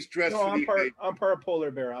 He's dressed No, for the occasion. I'm part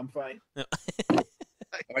polar bear. I'm fine.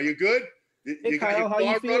 Are you good? Hey, got your Kyle, how you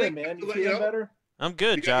car feeling, running? man? You You feeling know? better? I'm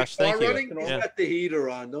good, You got your Josh. car Thank you. running? He's Yeah. got the heater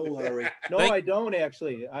on. Don't worry. No, Thank- I don't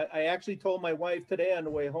actually. I actually told my wife today on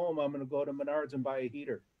the way home I'm going to go to Menards and buy a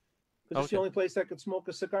heater. Because it's the Okay. only place I could smoke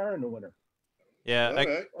a cigar in the winter. Yeah,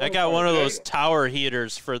 Okay. I got one of Okay. those tower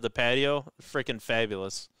heaters for the patio. Freaking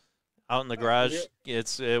fabulous. Out in the garage,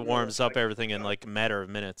 it warms up everything in like a matter of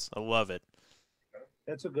minutes. I love it.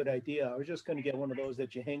 That's a good idea. I was just going to get one of those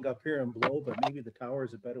that you hang up here and blow, but maybe the tower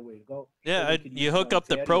is a better way to go. Yeah, Or we could you use it hook on up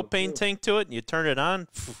the patio, propane too. tank to it, and you turn it on.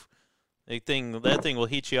 That thing will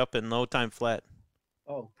heat you up in no time flat.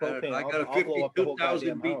 Oh, propane. I got a I'll blow up the whole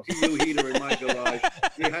 52,000 goddamn house. BTU heater in my garage.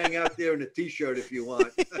 You hang out there in a t-shirt if you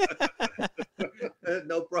want.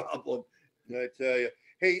 No problem. I tell you.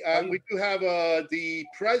 Hey, we do have the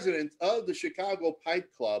president of the Chicago Pipe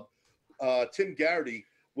Club, Tim Garrity,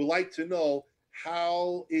 would like to know,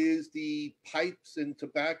 how is the pipes and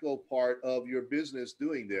tobacco part of your business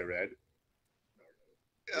doing there, Ed?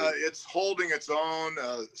 It's holding its own.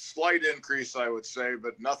 Slight increase, I would say,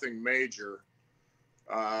 but nothing major.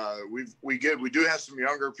 We do have some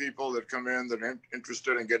younger people that come in that are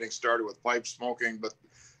interested in getting started with pipe smoking, but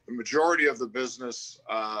the majority of the business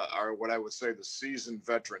are what I would say the seasoned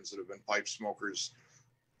veterans that have been pipe smokers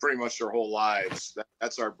pretty much their whole lives.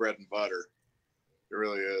 That's our bread and butter. It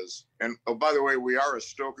really is. And oh, by the way, we are a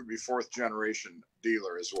Stokerby 4th generation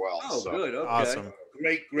dealer as well. Oh, so. good. Okay. Awesome.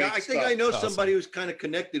 Great Yeah, I think stuff. I know Awesome. somebody who's kind of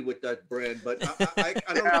connected with that brand, but I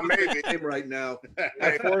don't Yeah, know maybe. his name right now.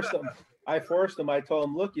 I forced him. I told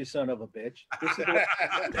him, look, you son of a bitch. This is what-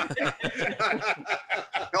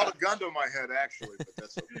 Held a gun to my head, actually, but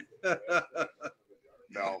that's okay.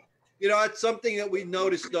 No. You know, it's something that we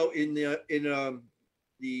noticed though in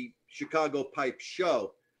the Chicago Pipe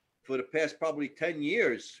Show for the past probably 10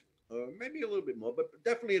 years, or maybe a little bit more, but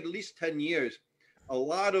definitely at least 10 years. A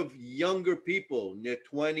lot of younger people in their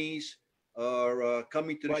 20s are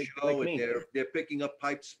coming to the Like show, and me. they're picking up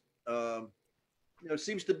pipes. You know,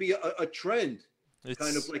 seems to be a trend, kind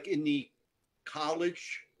of It's, like in the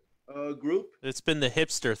college group. it's been the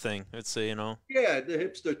hipster thing. It's Yeah, the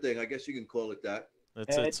hipster thing. I guess you can call it that.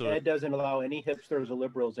 Ed doesn't allow any hipsters or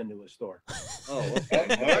liberals into his store. Oh, okay. Well,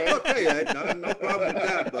 that's okay, Ed. No problem with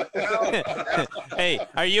that. But Hey,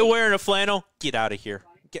 are you wearing a flannel? Get out of here.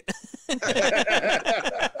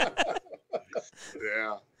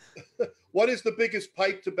 Yeah. What is the biggest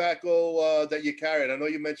pipe tobacco that you carry? And I know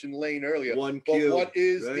you mentioned Lane earlier. One But Q. what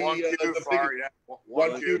is right? One Q the far, biggest? yeah.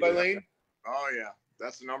 One Q by Lane? Oh, yeah.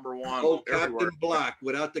 That's number one Oh, everywhere. Captain Black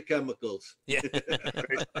without the chemicals. Yeah.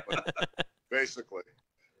 Basically.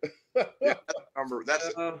 Yeah,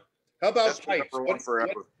 that's How about that's pipes? number one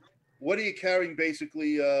forever. What are you carrying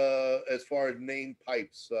basically as far as named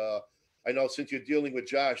pipes? I know since you're dealing with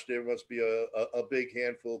Josh, there must be a big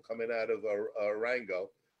handful coming out of Arango.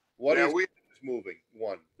 What Yeah, is we moving?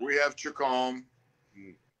 One. have Chacombe.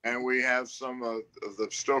 and we have some of the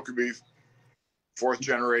Stokerby 4th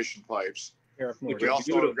generation pipes. Eric We Norton.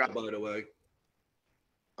 also Beautiful, got, by the way.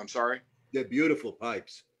 I'm sorry? They're beautiful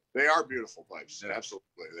pipes. They are beautiful pipes.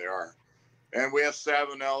 Absolutely, they are. And we have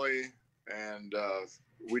Savinelli, and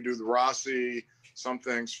we do the Rossi, some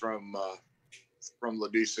things from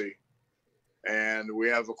Ladisi. And we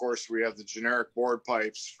have, of course, we have the generic board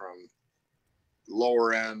pipes from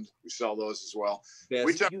lower end. We sell those as well. Best.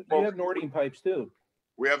 We tend You to have Nording pipes too.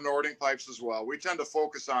 We have Nording pipes as well. We tend to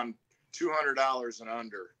focus on $200 and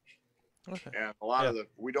under. Okay. And a lot of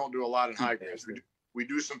we don't do a lot in high grades. We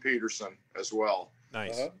do some Peterson as well.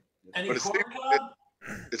 Nice. Any But corn cob?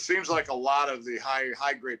 it seems like a lot of the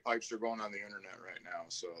high grade pipes are going on the internet right now.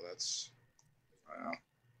 So that's,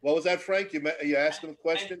 What was that, Frank? You asked him a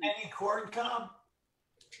question? Any corn cob?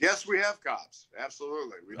 yes, we have cobs.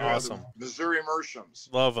 Absolutely. We do Awesome. have the Missouri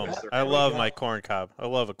Mershams. Love them. Yes, I love my corn cob. I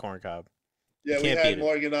love a corn cob. Yeah, we Can't had beat it.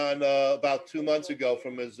 Morgan on about 2 months ago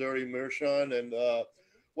from Missouri Mershon, and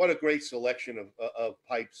what a great selection of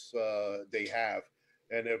pipes they have.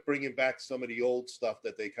 And they're bringing back some of the old stuff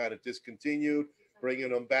that they kind of discontinued, bringing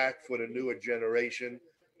them back for the newer generation.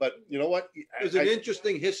 But you know what? There's an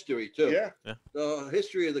interesting history too. Yeah. The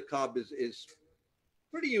history of the Cobb is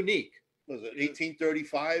pretty unique. Was it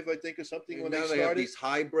 1835, I think, or something, And when now they they have started? these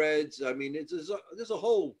hybrids. I mean, there's a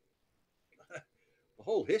whole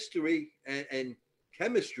history and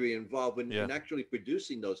chemistry involved in actually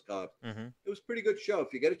producing those Cobb. Mm-hmm. It was a pretty good show.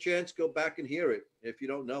 If you get a chance, go back and hear it. If you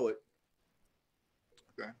don't know it.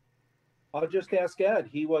 I'll just ask Ed.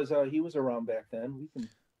 He was around back then. We can.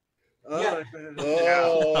 Oh,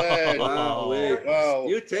 Oh, Ed. wow, wait. Wow.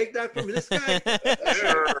 You take that from this guy?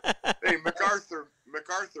 Sure. Hey, MacArthur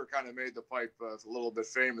kind of made the pipe a little bit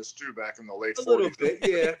famous too back in the late A 40s. little bit,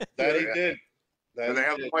 yeah. That he did. That And they he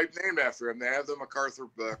have did. the pipe named after him. They have the MacArthur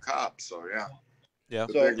Cobb. So yeah. Yeah.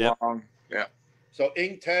 The So- big Yep. long. Yeah. So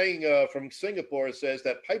Ing Tang from Singapore says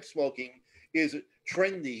that pipe smoking is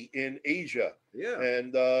trendy in Asia. Yeah.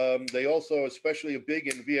 And they also especially are big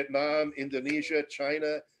in Vietnam, Indonesia,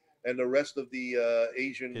 China, and the rest of the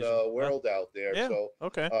Asian world out there. Yeah. So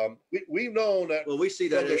Okay. we've known that Well, we see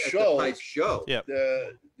that From the at the shows. pipe show. Yeah.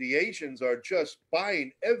 the Asians are just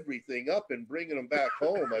buying everything up and bringing them back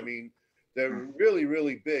home. I mean, they're really,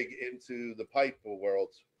 really big into the pipe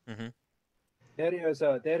world. Mm-hmm. That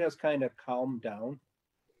has kind of calmed down.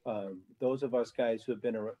 Those of us guys who have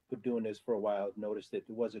been doing this for a while have noticed that it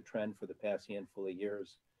was a trend for the past handful of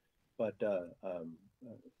years, but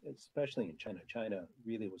especially in China. China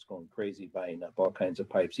really was going crazy buying up all kinds of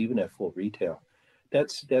pipes, even at full retail.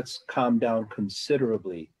 That's calmed down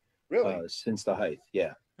considerably Really? since the height.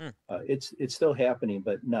 Yeah, it's still happening,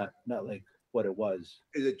 but not like what it was.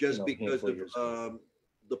 Is it just You know, because handful of years of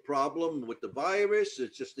the problem with the virus?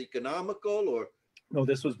 It's just economical, or No,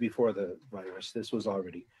 this was before the virus. This was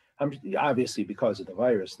already, obviously because of the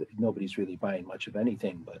virus, that nobody's really buying much of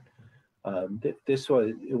anything. But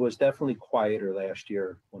it was definitely quieter last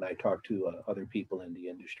year when I talked to other people in the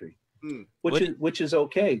industry, which is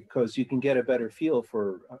okay because you can get a better feel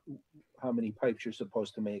for how many pipes you're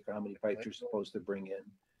supposed to make or how many pipes you're supposed to bring in.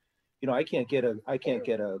 You know, I can't get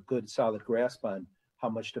a good solid grasp on how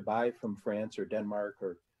much to buy from France or Denmark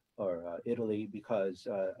or Italy because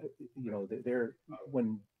you know they're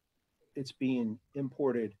when it's being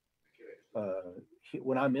imported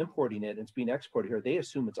when I'm importing it and it's being exported here, they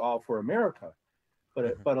assume it's all for America,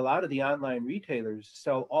 but a lot of the online retailers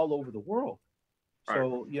sell all over the world.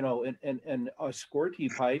 So you know, and a Scorty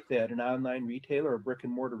pipe that an online retailer or brick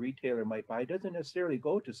and mortar retailer might buy doesn't necessarily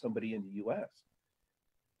go to somebody in the U.S.,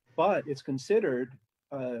 but it's considered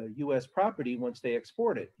U.S. property once they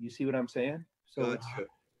export it. You see what I'm saying? So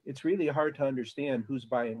it's really hard to understand who's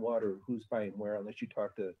buying what or who's buying where unless you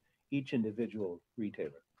talk to each individual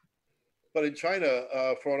retailer. But in China,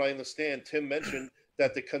 from what I understand, Tim mentioned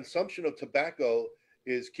that the consumption of tobacco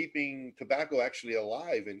is keeping tobacco actually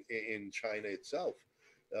alive in China itself.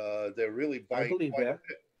 They're really buying. I believe quite a that.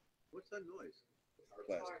 bit. what's that noise?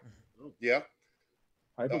 Plastic. Yeah.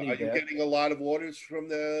 I Are believe you that. getting a lot of orders from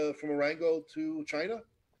Arango to China?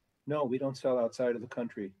 No, we don't sell outside of the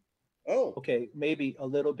country. Oh, Okay, maybe a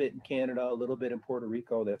little bit in Canada, a little bit in Puerto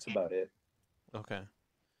Rico. That's about it. Okay.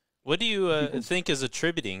 What do you think is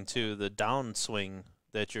attributing to the downswing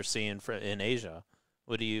that you're seeing in Asia?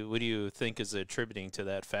 What do you think is attributing to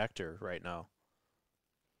that factor right now?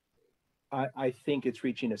 I think it's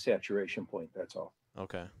reaching a saturation point. That's all.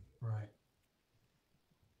 Okay. Right.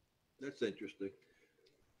 That's interesting.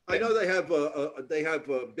 I know they have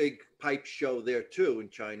a big pipe show there too in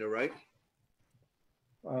China, right?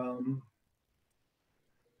 I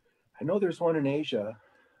know there's one in Asia.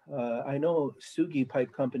 I know Sugi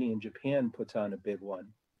Pipe Company in Japan puts on a big one.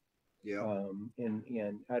 Yeah.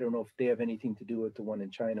 And I don't know if they have anything to do with the one in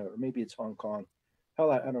China, or maybe it's Hong Kong.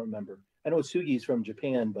 Hell, I don't remember. I know Sugi's from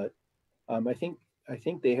Japan, but I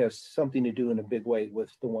think they have something to do in a big way with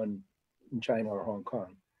the one in China or Hong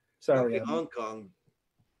Kong. Sorry, Hong Kong.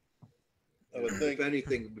 I would think, if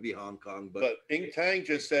anything, it would be Hong Kong. but Ing Tang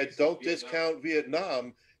just said, don't discount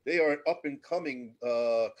Vietnam. They are an up and coming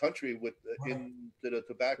country in the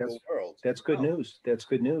tobacco world. That's good news. That's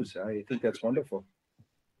good news. I think that's wonderful.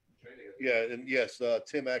 Yeah, and yes,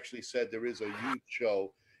 Tim actually said there is a youth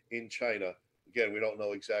show in China. Again, we don't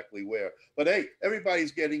know exactly where, but hey,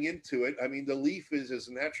 everybody's getting into it. I mean, the leaf is as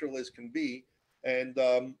natural as can be, and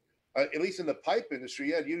at least in the pipe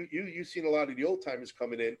industry, yeah, you've seen a lot of the old timers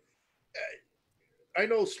coming in. I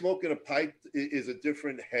know smoking a pipe is a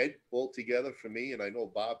different head altogether for me, and I know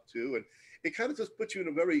Bob too, and it kind of just puts you in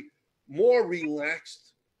a very more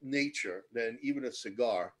relaxed nature than even a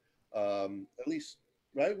cigar, at least.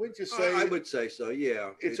 Right? Wouldn't you say? I would say so. Yeah.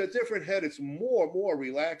 It's a different head. It's more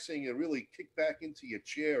relaxing and really kick back into your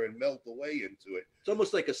chair and melt away into it. It's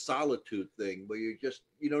almost like a solitude thing where you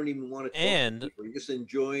don't even want to talk And to people. You're just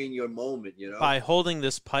enjoying your moment, By holding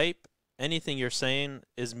this pipe, anything you're saying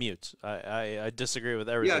is mute. I disagree with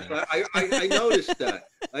everything. Yes, I noticed that.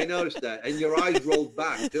 I noticed that. And your eyes rolled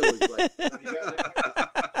back too. It's like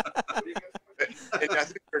And I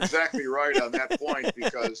think you're exactly right on that point,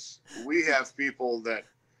 because we have people that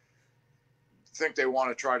think they want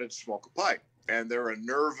to try to smoke a pipe, and they're a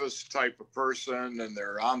nervous type of person, and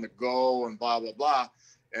they're on the go and blah blah blah,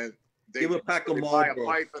 and they give a pack of buy a Marlboro.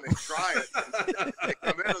 pipe and they try it. And they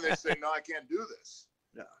come in and they say, "No, I can't do this,"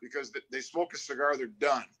 because they smoke a cigar, they're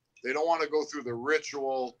done. They don't want to go through the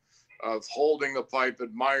ritual of holding the pipe,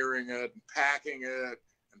 admiring it, and packing it,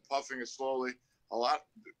 and puffing it slowly.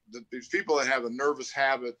 These people that have a nervous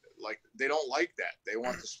habit, like, they don't like that. They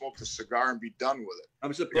want to smoke the cigar and be done with it.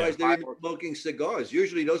 I'm surprised they're even smoking cigars.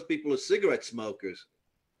 Usually those people are cigarette smokers.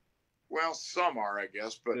 Well, some are, I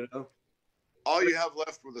guess, but all you have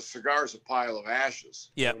left with a cigar is a pile of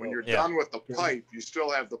ashes. Yeah. When you're done with the pipe, you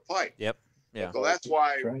still have the pipe. Yep. Yeah. So that's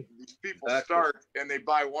why right. these people start and they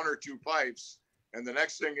buy one or two pipes, and the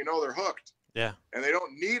next thing you know, they're hooked. Yeah. And they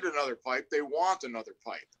don't need another pipe. They want another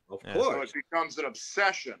pipe. Of Yeah. course. So it becomes an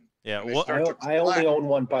obsession. Yeah. And they What? start to I only collect. own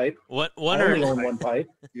one pipe. One I only or own one pipe.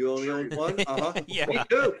 You only own one? Uh-huh. Yeah. Me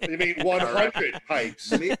too. You mean 100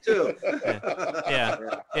 pipes? Me too.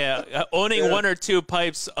 Yeah. Owning one or two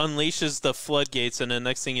pipes unleashes the floodgates, and the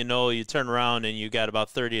next thing you know, you turn around and you got about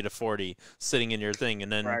 30 to 40 sitting in your thing,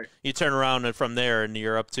 and then you turn around and from there, and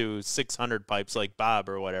you're up to 600 pipes like Bob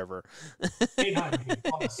or whatever. 800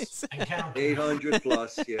 plus and counting. 800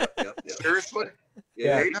 plus. Yep. Seriously?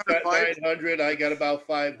 Yeah. 800 pipes? 900. I got about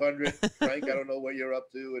 500. Frank, I don't know what you're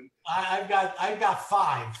up to. And I've got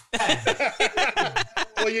 5. 10.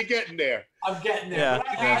 well, you're getting there. I'm getting there. Yeah.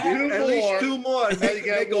 But I- Two At least more. 2 more. Now you Make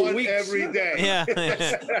got a one week. every day. Yeah.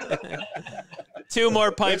 2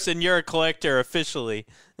 more pipes and you're a collector officially.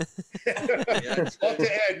 Up to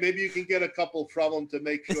Ed. Maybe you can get a couple from him to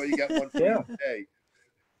make sure you got one for Yeah. each day.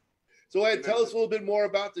 So Ed, tell us a little bit more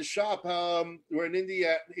about the shop. We're in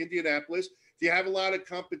Indianapolis. Do you have a lot of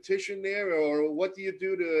competition there, or what do you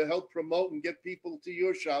do to help promote and get people to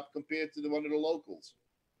your shop compared to one of the locals?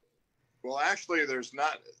 Well, actually, there's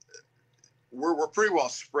not. We're pretty well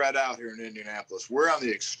spread out here in Indianapolis. We're on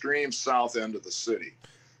the extreme south end of the city.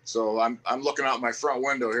 So I'm looking out my front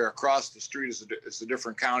window here. Across the street is a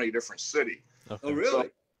different county, different city. Okay. Oh, really? So,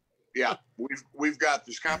 yeah, we've got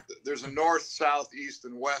there's a north, south, east,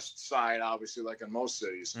 and west side, obviously, like in most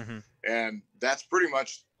cities, Mm-hmm. and that's pretty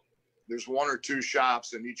much. There's 1 or 2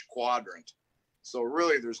 shops in each quadrant, so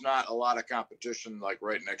really there's not a lot of competition like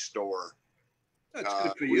right next door. That's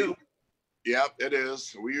good for you. Yep, it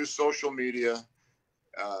is. We use social media,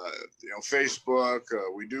 Facebook.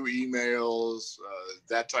 We do emails,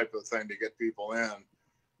 that type of thing to get people in.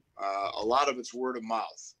 A lot of it's word of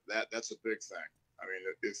mouth. That's a big thing. I mean,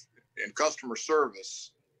 in customer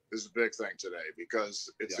service is a big thing today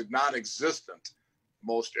because it's non-existent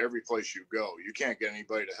most every place you go. You can't get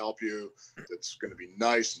anybody to help you that's going to be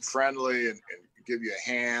nice and friendly and give you a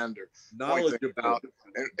hand or point things out.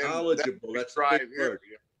 And Knowledgeable. That's the big here. word.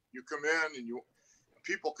 You come in and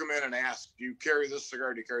people come in and ask, do you carry this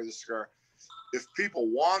cigar? Do you carry this cigar? If people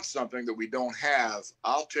want something that we don't have,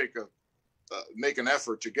 I'll make an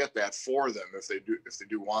effort to get that for them if they do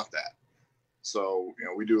want that. So,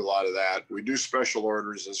 we do a lot of that. We do special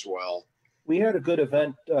orders as well. We had a good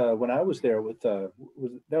event when I was there with that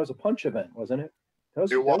was a punch event, wasn't it? That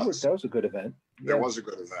was a good event. It was a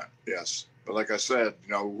good event. Yes. But like I said,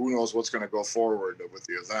 who knows what's going to go forward with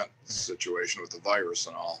the event situation with the virus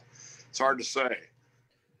and all. It's hard to say.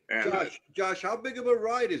 And Josh, how big of a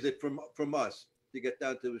ride is it from us to get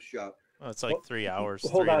down to the shop? Well, it's like 3 hours.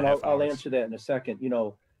 Hold on, I'll hours. answer that in a second.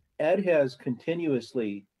 Ed has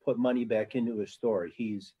continuously put money back into his store.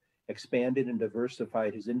 He's expanded and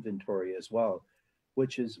diversified his inventory as well,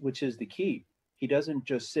 which is the key. He doesn't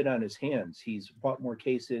just sit on his hands. He's bought more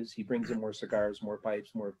cases. He brings in more cigars, more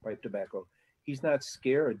pipes, more pipe tobacco. He's not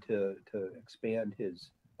scared to expand his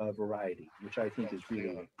variety, which I think is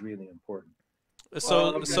really, really important.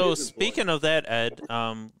 So speaking of that, Ed,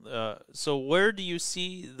 so where do you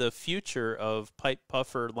see the future of Pipe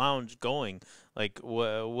Puffer Lounge going? Like,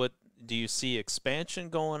 what do you see expansion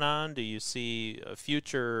going on? Do you see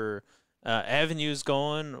future avenues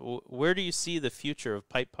going? Where do you see the future of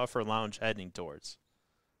Pipe Puffer Lounge heading towards?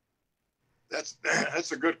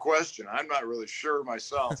 That's a good question. I'm not really sure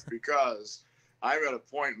myself because I'm at a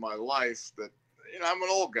point in my life that I'm an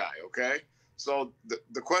old guy. Okay. So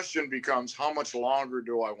the question becomes, how much longer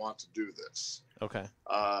do I want to do this? Okay.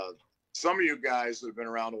 Some of you guys that have been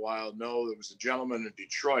around a while know there was a gentleman in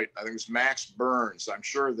Detroit. I think it was Max Burns. I'm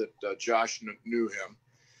sure that Josh knew him.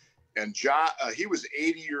 And he was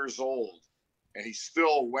 80 years old, and he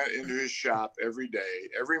still went into his shop every day,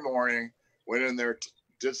 every morning, went in there,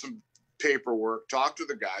 did some paperwork, talked to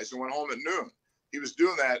the guys, and went home at noon. He was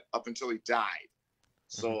doing that up until he died.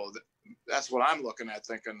 So that's what I'm looking at,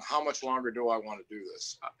 thinking, how much longer do I want to do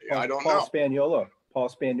this? I don't know. Paul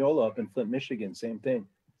Spagnola up in Flint, Michigan, same thing.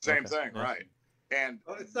 Same thing, right. And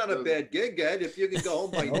it's not a bad gig, Ed, if you can go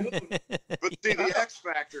home by noon. But see, the X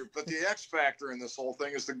factor in this whole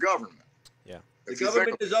thing is the government. Yeah. The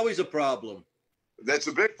government is always a problem. That's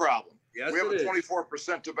a big problem. Yes, we have a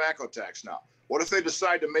 24% tobacco tax now. What if they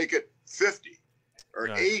decide to make it 50 or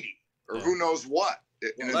 80 or who knows what?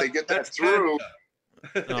 And if they get that through,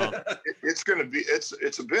 it's going to be, it's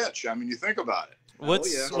a bitch. I mean, you think about it.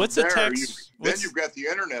 What's the tax? Then you've got the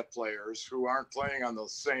internet players who aren't playing on the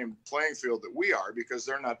same playing field that we are because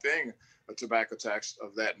they're not paying a tobacco tax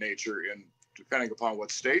of that nature depending upon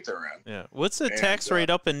what state they're in. Yeah. What's the tax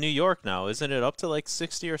rate up in New York now? Isn't it up to like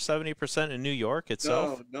 60 or 70% in New York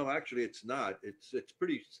itself? No, actually it's not. It's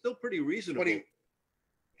still pretty reasonable. They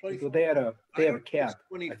have a cap.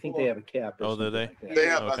 I think they have a cap. Oh, do they? They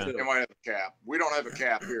have. I think they might have a cap. We don't have a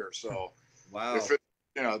cap here, so wow. If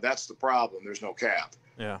that's the problem. There's no cap.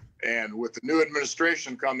 Yeah. And with the new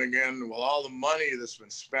administration coming in, well, all the money that's been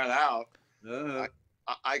spent out,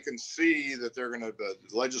 I can see that the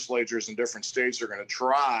legislatures in different states are going to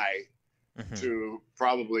try to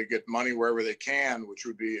probably get money wherever they can, which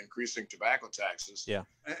would be increasing tobacco taxes. Yeah.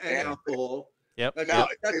 And alcohol. Yep. Now,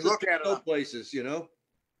 if they look at it places,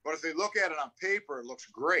 But if they look at it on paper, it looks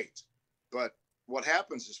great. But what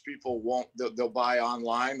happens is people won't. They'll buy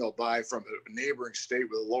online. They'll buy from a neighboring state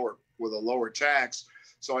with a lower tax.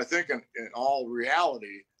 So I think in all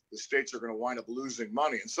reality, the states are going to wind up losing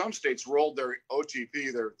money. And some states rolled their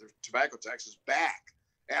OTP, their tobacco taxes, back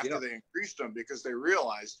after they increased them because they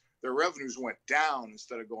realized their revenues went down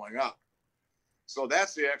instead of going up. So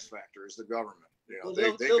that's the X factor, is the government.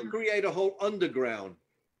 They'll create a whole underground.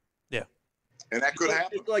 Yeah. And that could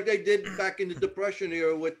happen. It's like they did back in the Depression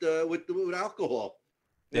era with alcohol.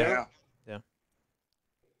 Yeah.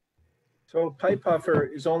 So Pipe Puffer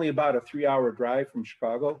is only about a 3-hour drive from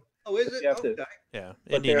Chicago. Oh, is it? Okay. Yeah.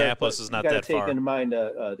 Indianapolis is not that far. You got to take into mind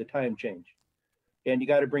the time change. And you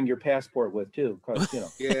got to bring your passport with too, because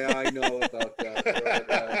Yeah, I know about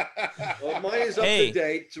that. Well, mine is up to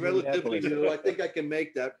date. It's relatively new. I think I can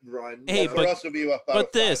make that run. Hey, for us, it'll be about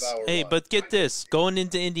but this, 5-hour run. but get this: going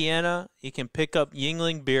into Indiana, you can pick up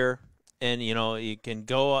Yingling beer, and you can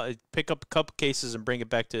go pick up a couple cases and bring it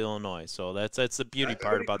back to Illinois. So that's the beauty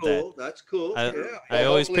part about that. That's cool. I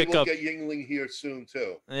always pick we'll up. Get Yingling here soon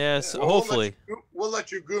too. Yes, Well, hopefully. We'll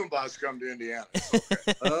let you Goombas come to Indiana.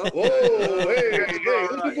 Whoa, hey, this is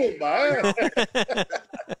Goomba.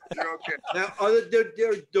 You're okay. Now, are there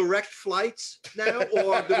direct flights now,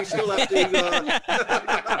 or do we still have to?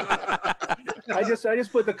 I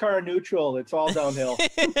just put the car in neutral. It's all downhill.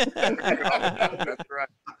 That's right.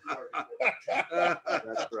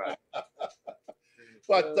 That's right.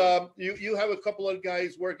 But you have a couple of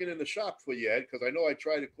guys working in the shop for you, Ed, because I know I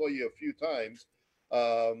tried to call you a few times.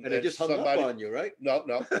 And they just hung up on you, right? No.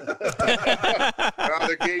 The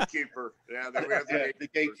gatekeeper. Yeah, the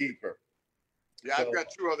gatekeeper. Yeah, I've got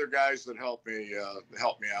two other guys that help me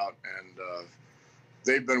out, and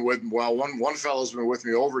they've been with me. Well, one fellow's been with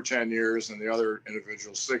me over 10 years, and the other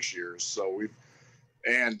individual 6 years. So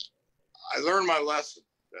and I learned my lesson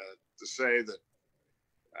to say that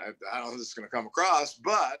I don't know if this is going to come across,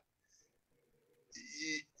 but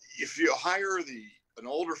if you hire an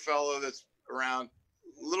older fellow that's around,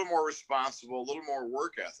 a little more responsible, a little more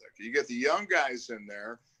work ethic, you get the young guys in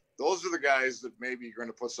there. Those are the guys that maybe you're going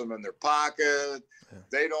to put some in their pocket. Yeah.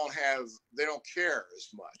 They don't care as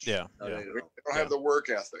much. Yeah. No, Yeah. they They don't. don't have the work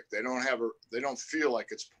ethic. They don't feel like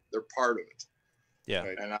they're part of it. Yeah.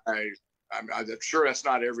 Right. And I'm sure that's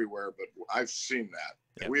not everywhere, but I've seen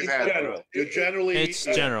that. Yeah. We've In had, general, you're generally It's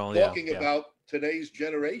general, yeah, talking yeah. about today's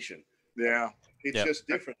generation. yeah. It's Yep. just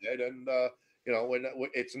different, Ed. And when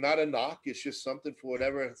it's not a knock, it's just something for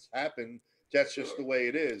whatever has happened. That's just the way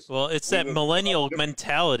it is. Well, it's We that were- millennial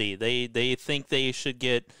mentality. They think they should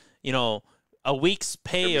get, a week's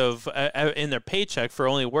pay of in their paycheck for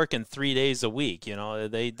only working 3 days a week.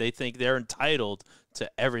 They think they're entitled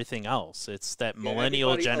to everything else. It's that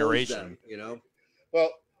millennial Everybody owes generation. them,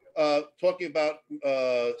 Well, talking about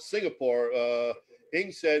Singapore,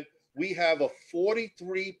 Ing said we have a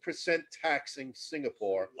 43% tax in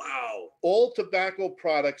Singapore. Wow. All tobacco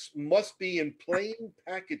products must be in plain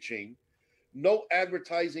packaging, no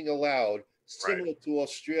advertising allowed, similar to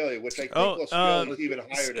Australia, which I think Australia is even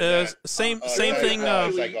higher than that. Same It's thing.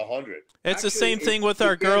 like 100. It's the Actually, same thing with you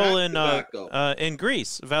our can't girl have tobacco. in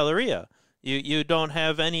Greece, Valeria. You don't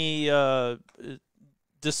have any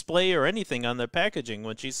display or anything on the packaging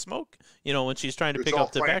when she's when she's trying to It's pick all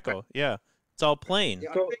up plain. tobacco. Yeah, it's all plain.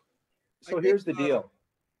 Yeah, I So, think- so I here's the think, deal.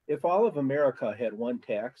 If all of America had one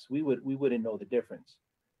tax, we wouldn't know the difference.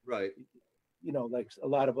 Right. Like a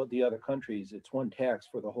lot of the other countries, it's one tax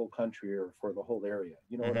for the whole country or for the whole area.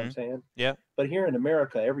 You know what I'm saying? Yeah. But here in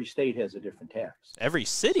America, every state has a different tax. Every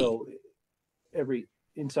city. So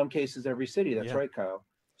in some cases, every city. That's Yeah. right, Kyle.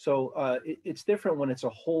 So it's different when it's a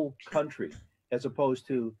whole country, as opposed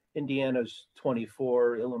to Indiana's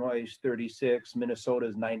 24, Illinois is 36,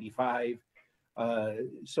 Minnesota's 95.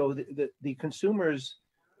 So the consumers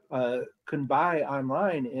can buy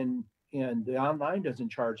online, and the online doesn't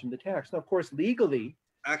charge them the tax. Now, of course, legally,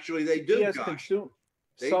 Actually, they do. yes, Gosh.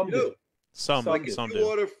 They some do. some some If some you do.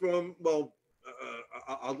 order from,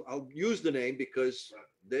 I'll use the name because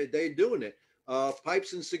they're doing it.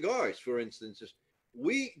 Pipes and cigars, for instance,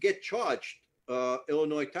 we get charged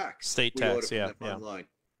Illinois tax. State We order tax, from yeah, them yeah. online.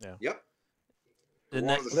 Yeah. Yep. And One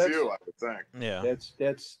that- of the that's- few, I would think. yeah.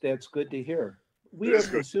 That's good to hear. We It is as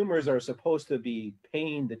good. consumers are supposed to be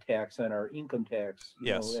paying the tax on our income tax,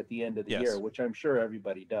 Yes. at the end of the Yes. year, which I'm sure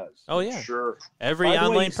everybody does. Oh yeah. Sure. Every By the way,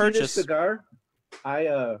 online you see this purchase. cigar,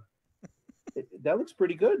 that looks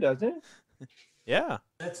pretty good, doesn't it? Yeah.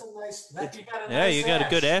 That's a nice. You got a Yeah. nice You got a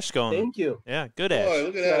good ash going. Thank you. Yeah. Good Boy, ash.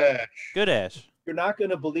 look at that ash. Good ash. You're not going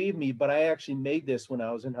to believe me, but I actually made this when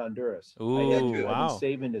I was in Honduras. Ooh, I've been wow.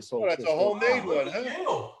 saving this whole. Oh, that's a this whole- homemade Look one, at huh?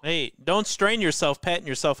 you. Hey, don't strain yourself patting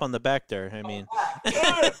yourself on the back there. I mean.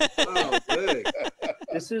 Oh, hey.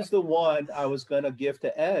 This is the one I was going to give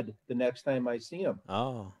to Ed the next time I see him.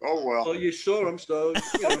 Oh. Oh, well. Well, you saw him, so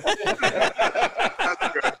That's good.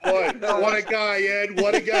 Boy, what a guy, Ed.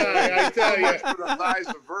 What a guy. I tell you. For the thighs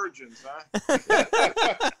of virgins,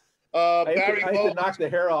 huh? I Barry have to Bones. knock the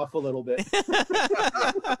hair off a little bit.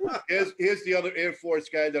 Here's the other Air Force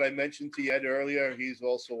guy that I mentioned to you, Ed, earlier. He's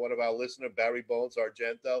also one of our listeners, Barry Bones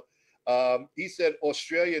Argento. He said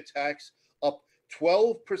Australia tax up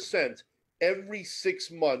 12% every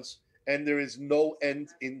 6 months, and there is no end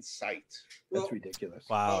in sight. Well, That's ridiculous.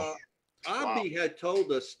 Wow. Abby had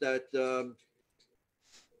told us that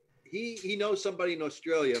he knows somebody in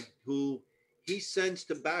Australia who he sends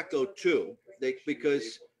tobacco to.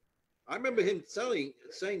 Because I remember him saying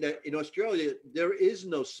that in Australia there is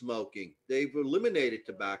no smoking. They've eliminated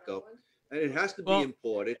tobacco, and it has to be Well,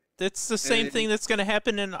 imported. That's the same And- thing that's going to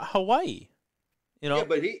happen in Hawaii. Yeah,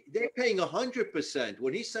 but they're paying 100%.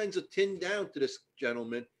 When he sends a tin down to this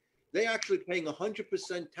gentleman, they're actually paying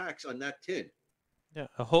 100% tax on that tin. Yeah,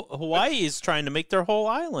 Hawaii is trying to make their whole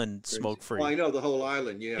island smoke free. Well, I know the whole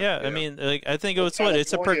island. Yeah. Yeah, I mean, I think it Well, was what?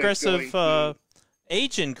 It's a California is progressive going to-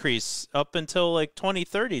 age increase up until like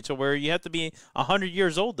 2030, to where you have to be 100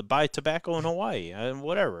 years old to buy tobacco in Hawaii and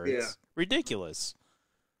whatever. Yeah. It's ridiculous.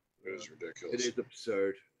 It is It ridiculous. is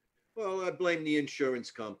absurd. Well, I blame the insurance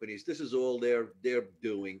companies. This is all they're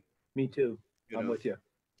doing. Me too. You I'm know, with you.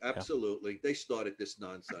 absolutely. They started this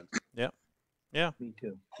nonsense. Me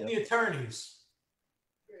too. And Yeah. the attorneys.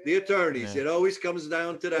 The attorneys. Yeah. It always comes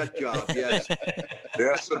down to that job. Yes.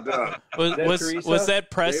 Yes, it does. Was that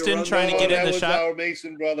Preston run trying to the- get in that the was shop? our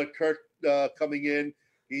Mason brother, Kirk, coming in.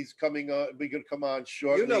 He's coming on. We're going to come on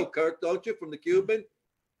shortly. You know Kirk, don't you, from the Cuban?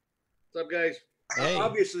 What's up, guys? Hey.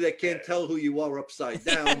 Obviously, they can't tell who you are upside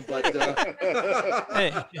down, but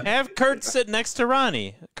Hey, have Kurt sit next to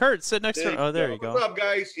Ronnie. Kurt, sit next to. Oh, there you What's go. up,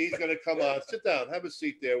 guys? He's going to come on. Sit down. Have a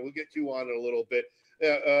seat there. We'll get you on in a little bit.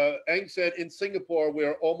 Eng said in Singapore,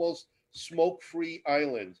 we're almost smoke-free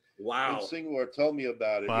island. wow. In Singapore, tell me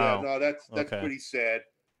about it. Wow. Yeah, no, that's Okay. pretty sad.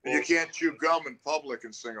 And you can't chew gum in public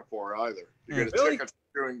in Singapore either. You get a Really? ticket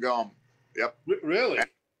for chewing gum. Yep. Really?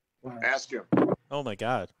 Ask him. Oh my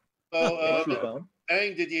God. So, Chew gum.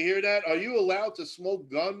 Eng, did you hear that? Are you allowed to smoke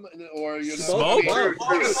gum, or you're not? Smoke?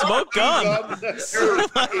 Smoke gum. in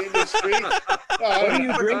the street? What are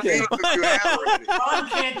you drinking? You have already. Ron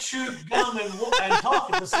can't chew gum and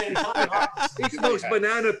talk at the same time. He smokes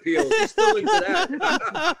banana peels. He's still into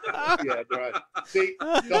that. Yeah, right. See,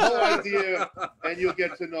 the whole idea, and you'll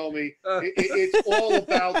get to know me. It's all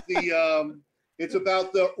about the. It's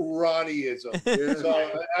about the Ronnieism.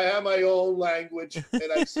 So I have my own language, and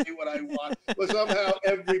I say what I want, but somehow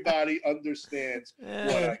everybody understands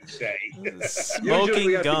what I say. Smoking Usually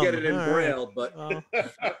we have gum. to get it in All right. Braille, but Well,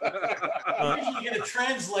 You usually get a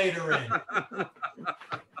translator in.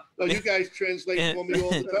 So you guys translate for me all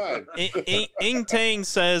the time. Ing Tang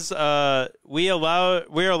says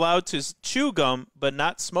we're allowed to chew gum but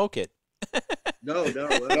not smoke it. no. No,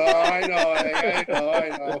 I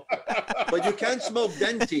know. But you can smoke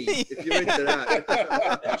Denti if you're into that.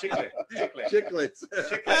 Chiclets.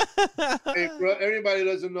 Hey, for everybody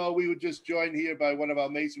doesn't know, we were just joined here by one of our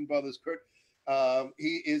Mason brothers, Kurt.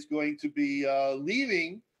 He is going to be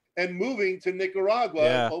leaving and moving to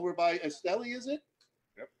Nicaragua over by Esteli, is it?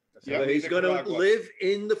 So he's going to live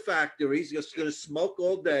in the factory. He's just going to smoke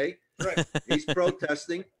all day. Right. He's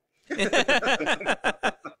protesting.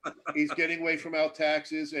 He's getting away from our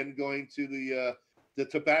taxes and going to the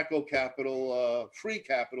tobacco capital, free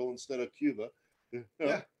capital instead of Cuba. Yeah,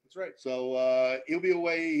 that's right. So he'll be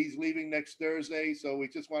away. He's leaving next Thursday. So we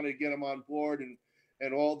just wanted to get him on board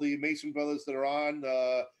and all the Mason brothers that are on.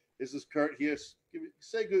 This is Kurt here.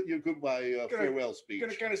 Say your goodbye farewell speech.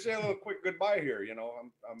 Gonna kind of say a little quick goodbye here. You know,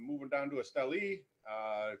 I'm moving down to Esteli.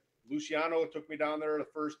 Luciano took me down there the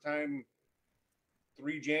first time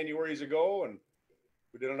 3 Januaries ago, and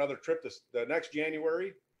we did another trip the next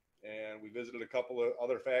January, and we visited a couple of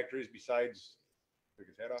other factories besides. Took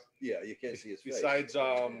his head off. Yeah, you can't see his face. Besides,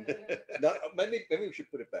 No, maybe we should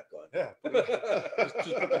put it back on. yeah,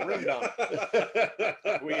 just put the rim down.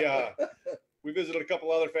 We visited a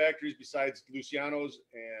couple other factories besides Luciano's,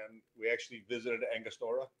 and we actually visited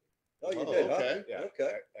Angostura. Oh, you did, okay. huh? Yeah,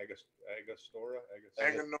 Okay. Angostura.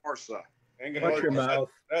 Anganorsa. Watch your mouth.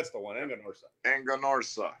 That's the one, Anganorsa.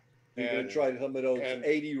 Anganorsa. You're going And- to try some of those and-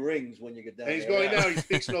 80 rings when you get down And he's there. going now. He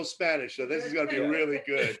speaks no Spanish, so this is going to be really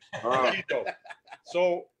good. Quito.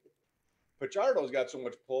 So Pichardo's got so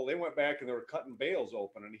much pull. They went back and they were cutting bales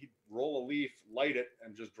open, and he'd roll a leaf, light it,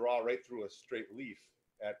 and just draw right through a straight leaf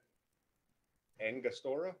at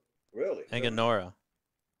Angostura. Really? Anganora.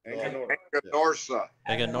 Anganora. Anganorsa.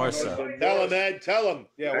 Aganorsa. Tell him, Ed. Tell him.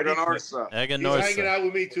 Yeah, what do you- Anganorsa. He's hanging Aganorsa. out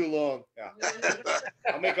with me too long.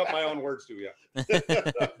 I'll make up my own words to you.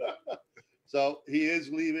 So he is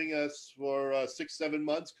leaving us for 6-7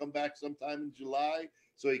 months. Come back sometime in July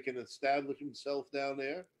so he can establish himself down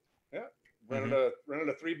there. Rented a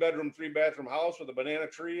 3-bedroom, 3-bathroom house with a banana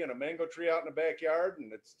tree and a mango tree out in the backyard,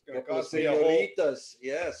 and it's going to Couple of cost me a whole. senoritas,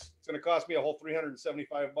 yes. It's going to cost me a whole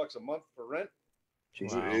 $375 a month for rent. Wow.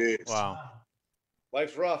 Jeez. Wow.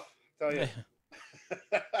 Life's rough, I tell you.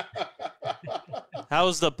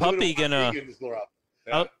 How's the puppy gonna?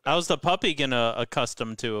 Yeah. How's the puppy gonna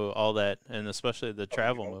accustom to all that, and especially the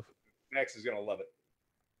travel move? Max is gonna love it.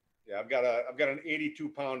 Yeah, I've got an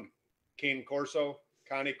 82-pound cane corso.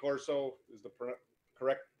 Cane corso is the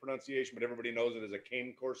correct pronunciation, but everybody knows it as a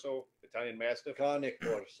cane corso, Italian Mastiff. Cane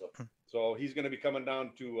Corso. So he's gonna be coming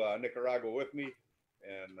down to Nicaragua with me,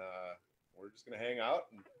 and we're just gonna hang out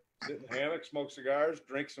and sit in the hammock, smoke cigars,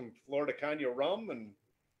 drink some Florida Caña rum, and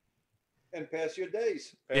And pass your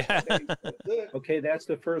days. Yeah. That's it. Okay, that's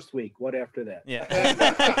the first week. What after that? Yeah.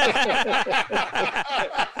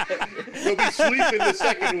 He'll be sleeping the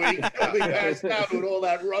second week. He'll be passed out with all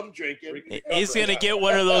that rum drinking. He's gonna get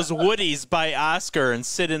one of those Woodies by Oscar and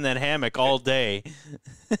sit in that hammock all day.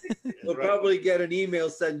 We'll probably get an email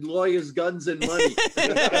saying lawyers, guns, and money. There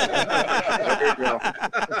you go.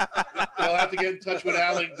 I'll have to get in touch with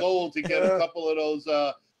Alan Gold to get a couple of those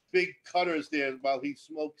big cutters there while he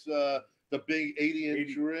smokes the big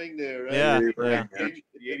 80-inch ring there. Right? Yeah. Yeah.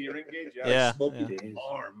 the 80 ring gauge. Yeah. Smoky yeah. days.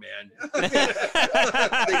 Arm, man.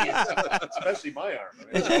 Especially my arm. I mean,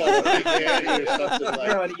 It's called a big daddy or something like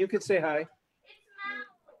that. Ronnie, you could say hi.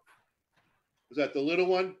 Was that the little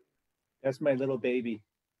one? That's my little baby.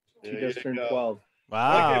 She There just you turned go. 12. I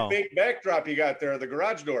like Wow. that fake backdrop you got there, the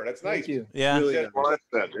garage door. That's nice. Thank you. Yeah. Really Is nice. Well,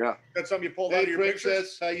 that's it. Yeah. that something you pulled out Hey, of your pictures?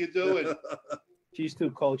 princess, how you doing? She's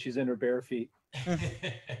too cold. She's in her bare feet. No,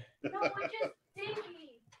 we're just stinky.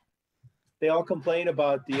 They all complain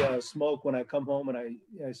about the smoke when I come home and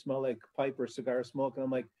I smell like pipe or cigar smoke. And I'm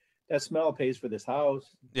like, that smell pays for this house.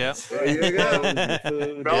 Yeah. There you go.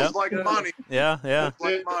 Food. Smells like money. Yeah. Yeah.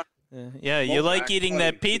 Smells like money. Yeah. You Smoke like back eating money,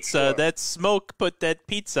 that for pizza. sure. That smoke put that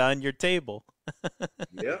pizza on your table.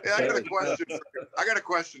 Yeah. Yeah, I got a question. I got a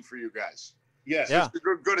question for you guys. Yes. Yeah.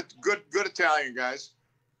 Good Italian guys.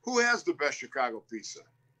 Who has the best Chicago pizza?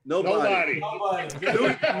 Nobody. Nobody.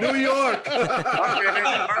 New York. Okay,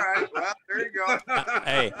 all right. Well, there you go.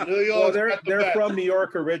 Hey, New York. Well, they're from New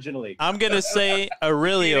York originally. I'm gonna say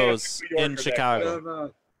Aurelio's New Yorker in that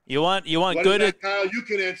Chicago. You want What good is that, Kyle? You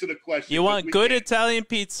can answer the question. you want We good can't. Italian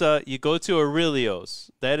pizza, you go to Aurelio's.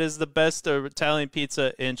 That is the best Italian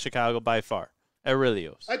pizza in Chicago by far.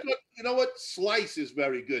 Aurelio's. I thought, you know what? Slice is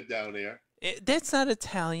very good down there. That's not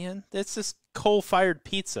Italian. That's just coal-fired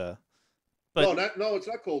pizza. But No, it's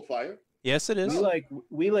not cold fire. yes, it is.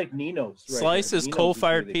 We like Nino's. Right Slice here. is Nino's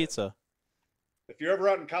coal-fired really good. pizza. If you're ever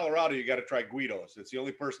out in Colorado, you got to try Guido's. It's the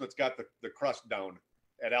only person that's got the crust down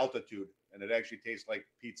at altitude, and it actually tastes like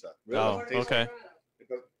pizza. Oh, It tastes okay. It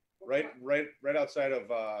does- right outside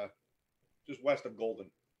of just west of Golden.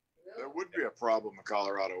 That would be a problem in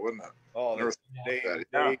Colorado, wouldn't it? Oh, Never they, thought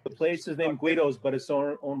they, about The place is named Guido's, but it's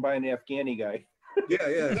owned by an Afghani guy. Yeah.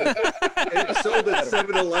 And it's sold at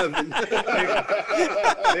 7-Eleven.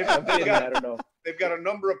 I'm kidding, I don't know. they've got a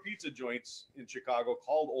number of pizza joints in Chicago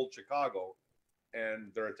called Old Chicago,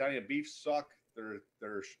 and their Italian beef suck. Their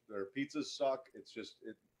pizzas suck. It's just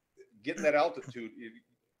getting that altitude.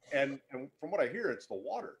 And from what I hear, it's the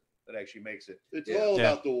water that actually makes it. It's Yeah. all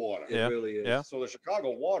Yeah. about the water. It Yeah. really is. Yeah. So the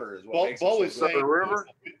Chicago water is what Bo, makes Bo it is so saying The river?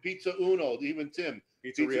 Pizza Uno, even Tim.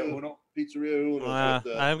 Pizzeria Uno. Pizzeria Uno.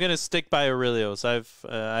 I'm gonna stick by Aurelio's. I've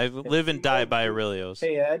live and die by Aurelio's.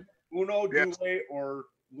 Hey, Ed, Uno, Yes. Due, or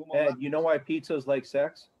Luma. Ed, you know why pizza's like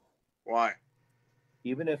sex? Why?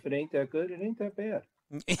 Even if it ain't that good, it ain't that bad.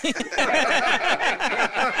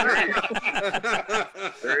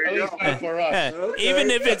 There At you least go. not for us. Okay. Even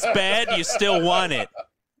if it's bad, you still want it.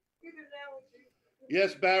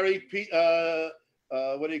 Yes, Barry.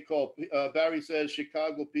 What do you call? Barry says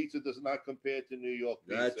Chicago pizza does not compare to New York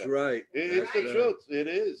pizza. That's right. It's the That's truth. It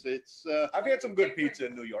is. It's. I've had some good pizza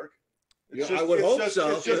in New York. Yeah, I would hope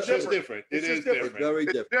so. It's just It's just different. different. It It's is just different. It's different. very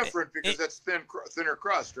It's different. different because that's thinner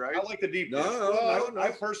crust, right? I like the deep dish. No,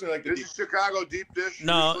 I personally like the This deep is Chicago deep dish.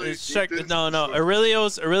 No, usually it's deep dish no.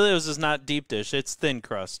 is- Aurelio's is not deep dish. It's thin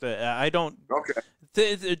crust. I don't. Okay.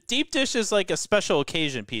 The deep dish is like a special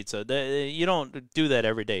occasion pizza. You don't do that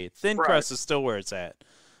every day. Thin Right. crust is still where it's at.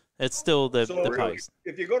 It's still the So price.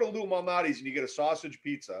 if you go to Lou Malnati's and you get a sausage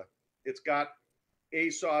pizza, it's got a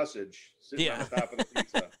sausage sitting Yeah. on the top of the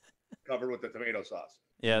pizza, covered with the tomato sauce.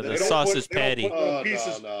 Yeah, They the don't sausage put- they don't patty. put- Oh,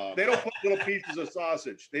 pieces. no. They don't put little pieces of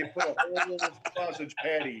sausage. They put a whole sausage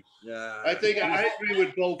patty. Yeah. I think I agree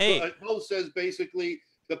with Bo. Hey. Bo says basically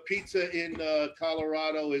the pizza in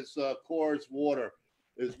Colorado is Coors water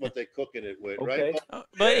is what they cooking it with, Okay. right?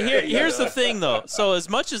 But here's the thing, though. So as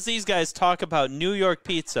much as these guys talk about New York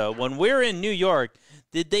pizza, when we're in New York,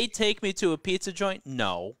 did they take me to a pizza joint?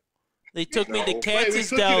 No. They took me to No. Katz's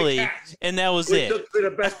took you to Deli, Katz. and that was We it. took to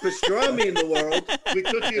the best pastrami in the world. We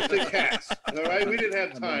took you to Cass, all right? We didn't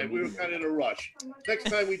have time. We were kind of in a rush. Next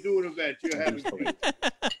time we do an event, you're having pizza.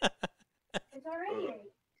 It's already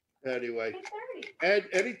Anyway, 8:30. Ed,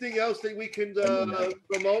 anything else that we can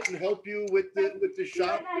promote and help you with the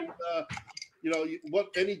shop? And,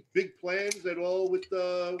 any big plans at all with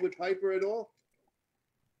Piper at all?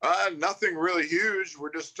 Nothing really huge.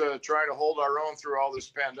 We're just trying to hold our own through all this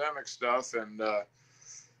pandemic stuff and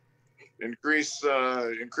increase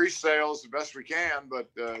sales the best we can. But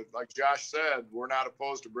like Josh said, we're not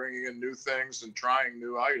opposed to bringing in new things and trying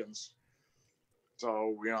new items.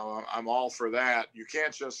 So, I'm all for that. You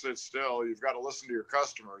can't just sit still. You've got to listen to your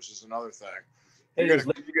customers is another thing. Hey, You is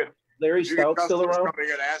get Larry Stout still customers around? coming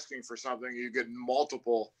in asking for something, you get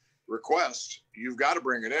multiple requests. You've got to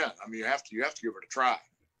bring it in. I mean, you have to give it a try.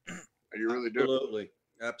 You really do.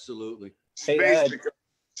 Absolutely. Hey,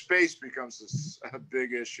 Space becomes a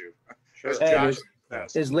big issue. Sure. As Ed, Josh is-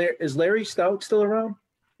 says. Is Larry Stout still around?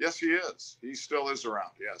 Yes, he is. He still is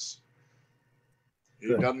around. Yes. He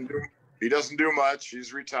Good. doesn't do much.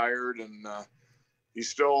 He's retired, and he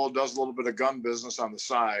still does a little bit of gun business on the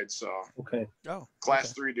side. So Okay. Oh,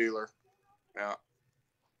 class 3 dealer. Yeah.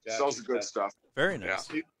 Sells the good stuff. very nice.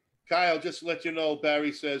 Kyle, just to let you know,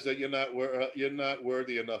 Barry says that you're not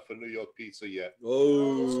worthy enough for New York pizza yet.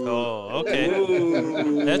 Oh, okay.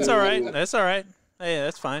 Ooh. That's all right. That's all right. Hey,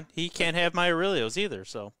 that's fine. He can't have my Aurelios either,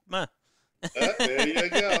 so. There you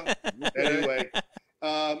go. Anyway,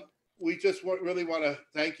 we just really want to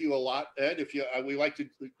thank you a lot, Ed. If you, we like to,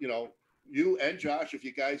 you and Josh, if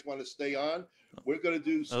you guys want to stay on, we're going to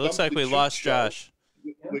do. It looks like we lost Josh.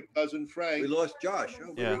 With cousin Frank. We lost Josh.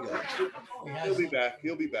 Oh, Yeah. He'll be back.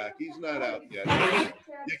 He'll be back. He's not out yet.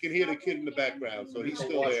 You can hear the kid in the background, so he's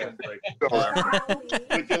still there.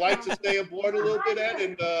 Would you like to stay aboard a little bit, Ed,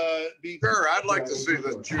 and be? Sure, I'd like to see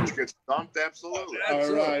the Juge get stumped. Absolutely.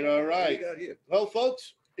 All right. Well,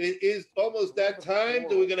 folks, it is almost that time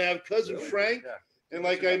that we're going to have cousin Frank, and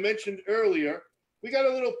like I mentioned earlier, we got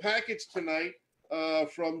a little package tonight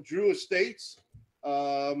from Drew Estates.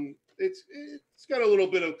 It's got a little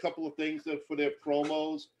bit of a couple of things for their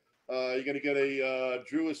promos. You're going to get a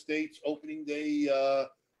Drew Estates opening day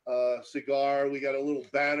cigar. We got a little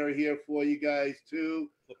banner here for you guys too.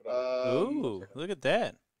 Ooh, look at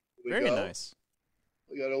that. Very nice.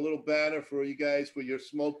 We got a little banner for you guys for your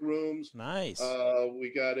smoke rooms. Nice.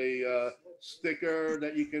 We got a sticker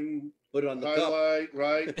that you can put it on the highlight,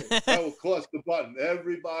 right? That will cost the button.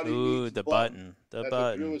 Everybody needs the button. The That's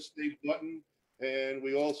button. a Drew Estate button. And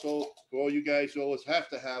we also, for all you guys, you always have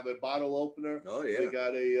to have a bottle opener. Oh, yeah. We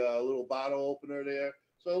got a little bottle opener there.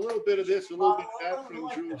 So a little bit of this, a little bit of that from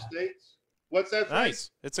Drew Estates. What's that? Frank? Nice.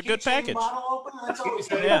 It's a good package. Bottle opener, that's always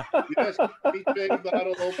good. Yeah. Yes, keychain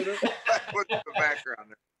bottle opener. Put the background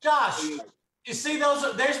there. Josh, you see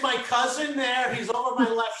there's my cousin there. He's over my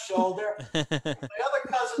left shoulder. My other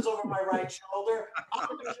cousin's over my right shoulder.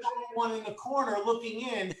 I'm the one in the corner looking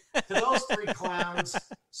in to those three clowns.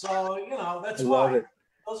 So, that's why.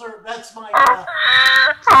 That's my family.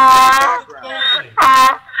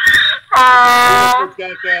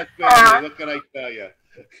 Family. What can I tell you?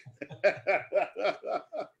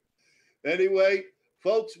 Anyway,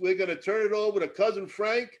 folks, we're going to turn it over to cousin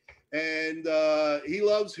Frank, and he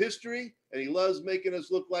loves history and he loves making us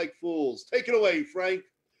look like fools. Take it away, Frank.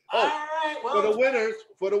 All right. Well, for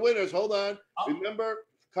the winners, hold on. Remember,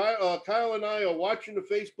 Kyle and I are watching the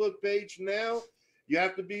Facebook page now. You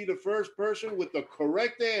have to be the first person with the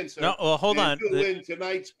correct answer. No, well, hold on. You win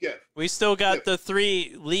tonight's gift. We still got the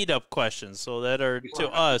 3 lead-up questions, so that are to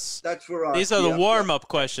us. That's for us. These are the warm-up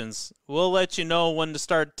questions. We'll let you know when to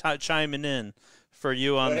start chiming in for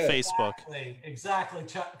you on Facebook. Exactly.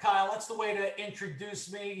 Kyle, that's the way to introduce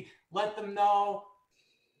me. Let them know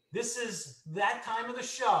this is that time of the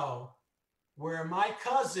show where my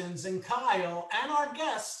cousins and Kyle and our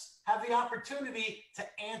guests have the opportunity to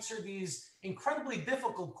answer these incredibly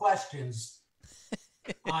difficult questions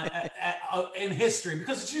in history,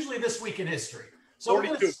 because it's usually this week in history. So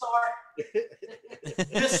 42. We're going to start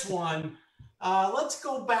this one. Let's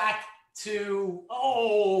go back to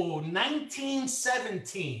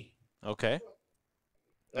 1917. Okay.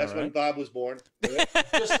 That's when Bob was born.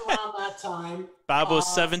 Just around that time. Bob was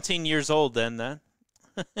 17 years old then.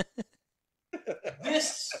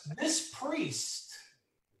 This priest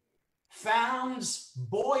founds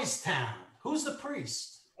Boys Town. Who's the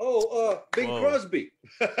priest? Bing Crosby.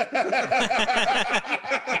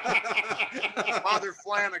 Father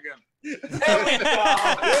Flanagan. There we go.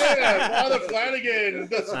 Yeah, Father Flanagan.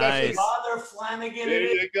 Nice. Father Flanagan. There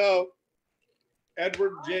you go.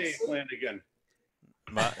 Edward J. Flanagan.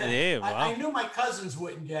 Yeah, wow. I knew my cousins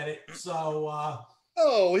wouldn't get it, so.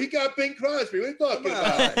 He got Bing Crosby. What are you talking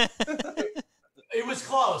about? It was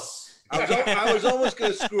close. I was almost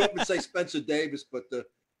going to screw up and say Spencer Davis, but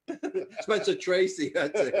Spencer Tracy.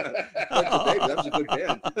 Spencer Davis, that was a good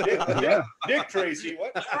band. Dick Tracy.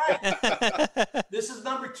 What? This is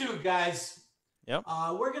number 2, guys. Yep.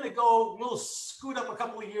 We're going to go, we'll scoot up a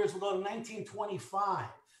couple of years. We'll go to 1925.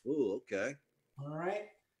 Ooh, okay. All right.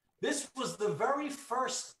 This was the very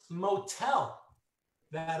first motel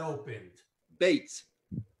that opened. Bates.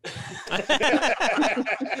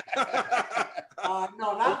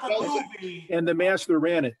 No, not the movie. And the master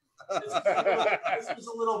ran it. This was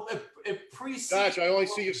a little Gosh, I only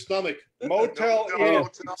see your stomach. Motel Inn.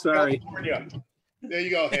 Sorry. California. There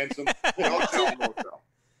you go, handsome.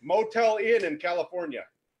 Motel Inn in California.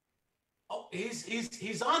 Oh,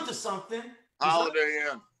 he's onto something. Holiday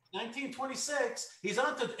Inn. 1926. He's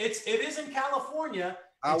onto it is in California.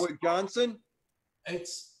 Howard Johnson.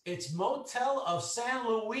 It's Motel of San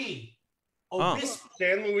Luis.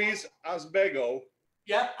 San Luis Oswego.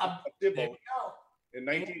 Yep. There we go. In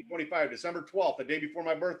 1925, December 12th, the day before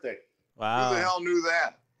my birthday. Wow. Who the hell knew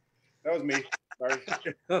that? That was me. Sorry.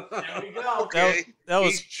 There we go. Okay. That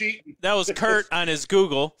was He's cheating. That was Kurt on his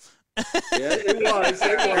Google. Yeah, it was.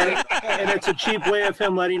 It was. And it's a cheap way of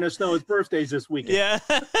him letting us know his birthday's this weekend. Yeah.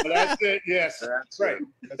 But that's it. Yes, That's right.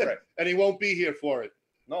 That's right. and he won't be here for it.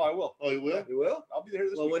 No, I will. Oh, he will. You will? I'll be there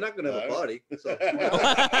this Well, week. we're not going to have a party. So.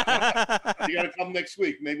 You got to come next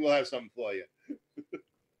week. Maybe we'll have something for you.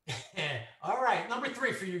 All right, number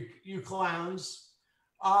 3 for you clowns.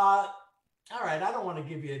 All right, I don't want to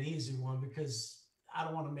give you an easy one because I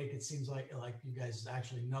don't want to make it seem like you guys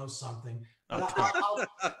actually know something. But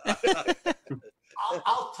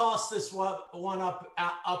I'll toss this one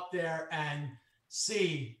up there and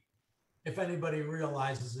see if anybody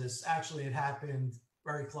realizes this. Actually, it happened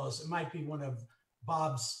very close. It might be one of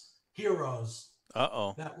Bob's heroes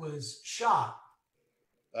that was shot.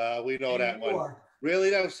 We know that New one. York. Really,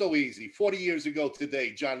 that was so easy. 40 years ago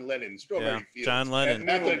today, John Lennon, Strawberry Fields. John Lennon.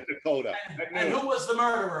 Atlantic Dakota. And who was the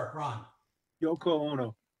murderer, Ron? Yoko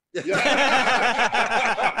Ono.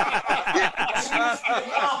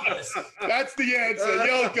 That's the answer.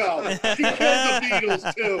 Yoko. She killed the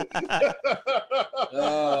Beatles too.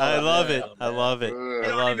 I love it. I love it. I I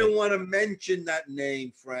don't love even it. want to mention that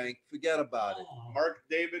name, Frank. Forget about it. Mark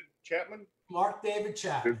David Chapman. Mark David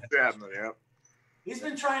Chapman. Chapman, yeah. He's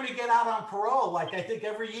been trying to get out on parole. Like, I think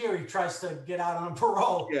every year he tries to get out on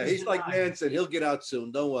parole. Yeah, he's like Manson. He'll get out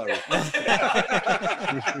soon. Don't worry.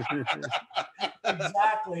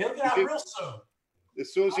 Exactly. He'll get out real soon.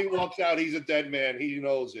 As soon as he walks out, he's a dead man. He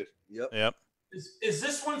knows it. Yep. Is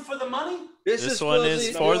this one for the money? This one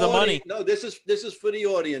is for the money. No, this is for the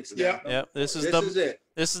audience. Now. Yep. This is it.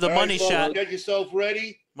 This is the All money right, folks, shot. Get yourself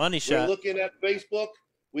ready. Money We're shot. looking at Facebook.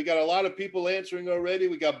 We got a lot of people answering already.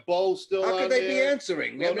 We got Bo still How on could they be there.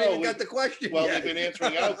 answering? We Well, haven't no, even got the question Well, yet. they've been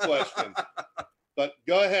answering our questions. But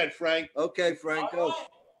go ahead, Frank. Okay, Frank, All go. right.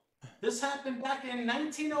 This happened back in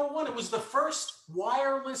 1901. It was the first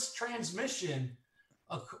wireless transmission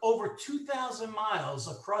over 2,000 miles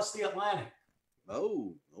across the Atlantic.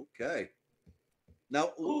 Oh, okay.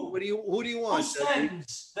 Now, Who who do you want? Who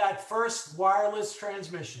sends that first wireless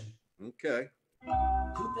transmission? Okay.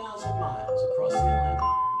 2,000 miles across the Atlantic.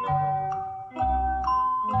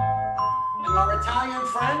 And our Italian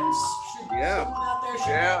friends should Yeah. someone out there should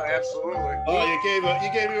Yeah, absolutely. Oh, you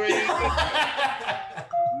gave me ready.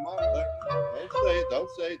 Don't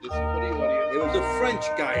say it. This is for the audience. It was a French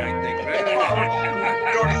guy, I think, right?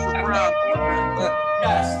 Tony Soprano.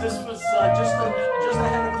 Yes, this was just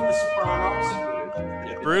ahead of the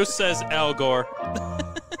Sopranos. Bruce says Al Gore.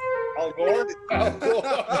 Al Gore. Al Gore.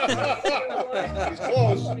 He's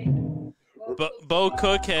close. Bo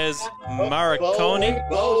Cook has Marconi.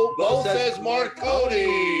 Bo says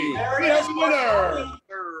Marconi. There it Yes, is, winner.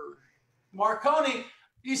 Marconi.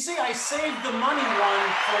 You see, I saved the money one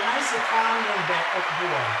for a nice Italian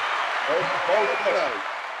boy.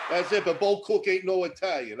 That's it, but Bo Cook ain't no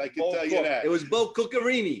Italian. I can tell you that. It was Bo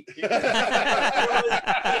Cuccarini. It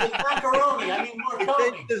was macaroni. I mean, He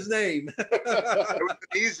Marconi. changed his name. It was an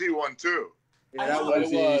easy one, too. Yeah, I that know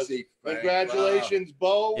was it was. easy. Frank. Congratulations,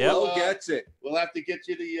 Bo. Yep. Wow. Bo gets it. We'll have to get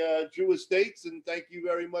you the Drew Estates, and thank you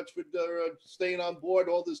very much for staying on board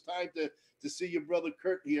all this time to see your brother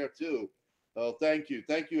Kurt here too. Oh, thank you,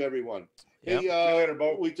 everyone. Yep. Hey, See you later,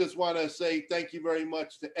 Bo. we just want to say thank you very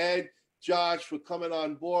much to Ed, Josh for coming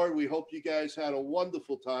on board. We hope you guys had a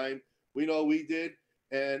wonderful time. We know we did,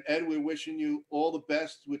 and Ed, we're wishing you all the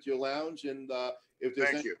best with your lounge. And if there's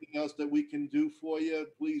Thank you. anything else that we can do for you,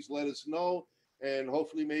 please let us know. And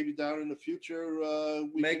hopefully, maybe down in the future,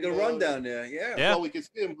 we Make can, a run down there. Yeah. Yeah. Well, we can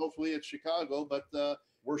see him hopefully at Chicago, but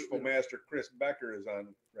Worshipful Master Chris Becker is on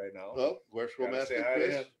right now. oh, Worshipful Gotta Master say hi to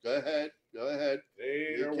Chris, him. go ahead. Hey,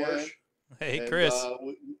 You there, can. Worsh. Hey, And, Chris.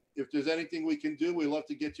 if there's anything we can do, we'd love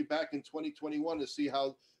to get you back in 2021 to see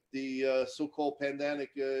how the so-called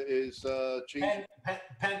pandemic is changing.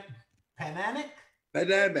 Panamic?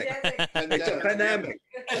 Pandemic. It's a pandemic.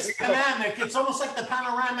 It's panoramic. It's almost like the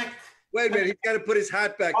panoramic. Wait a minute. He's got to put his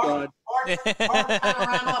hat back on. Part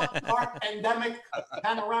panorama, part endemic,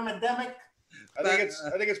 panoramademic. I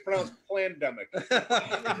think it's pronounced plandemic.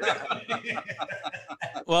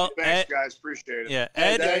 Well, Thanks, Ed, guys. Appreciate it. yeah,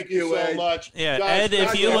 Ed. Thank you so Ed. much. Yeah, Josh, Ed, if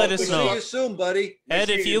thank you let us See know. you soon, buddy. Ed,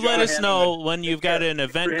 if you let us know when you've got an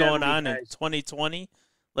event for going having me, on in guys. 2020,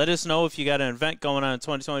 let us know if you got an event going on in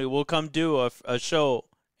 2020. We'll come do a show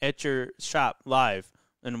at your shop live,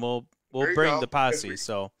 and we'll There you bring go. the posse.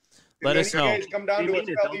 So If let any us of you know. guys come down to Don't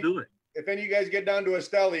Esteli, do it. if any of you guys get down to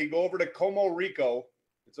Esteli, go over to Como Rico.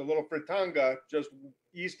 It's a little fritanga just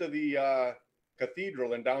east of the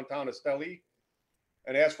cathedral in downtown Esteli,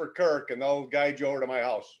 and ask for Kirk, and they'll guide you over to my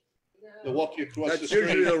house. They'll walk you across That's the street.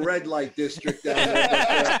 usually the red light district down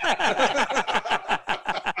there.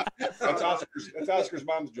 That's Oscar's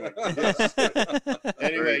mom's joint.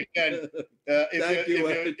 Anyway, again, Thank you,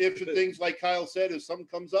 Ed. if things like Kyle said, if something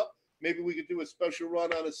comes up, maybe we could do a special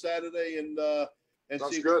run on a Saturday and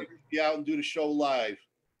Sounds see if good. we can be out and do the show live.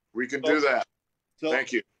 We can do that. So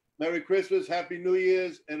Thank you. Merry Christmas, Happy New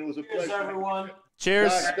Year's, and it was a Cheers, pleasure. everyone.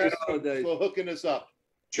 Cheers. Josh, thanks Holidays. for hooking us up.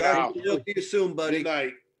 Ciao. Talk to you soon, buddy. Good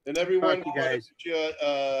night. And everyone, Talk to you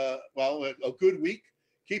guys. a good week.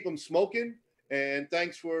 Keep them smoking. And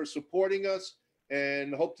thanks for supporting us.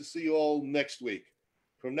 And hope to see you all next week.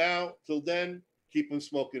 From now till then, keep them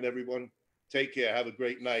smoking, everyone. Take care. Have a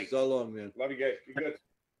great night. So long, man. Love you guys. Be good.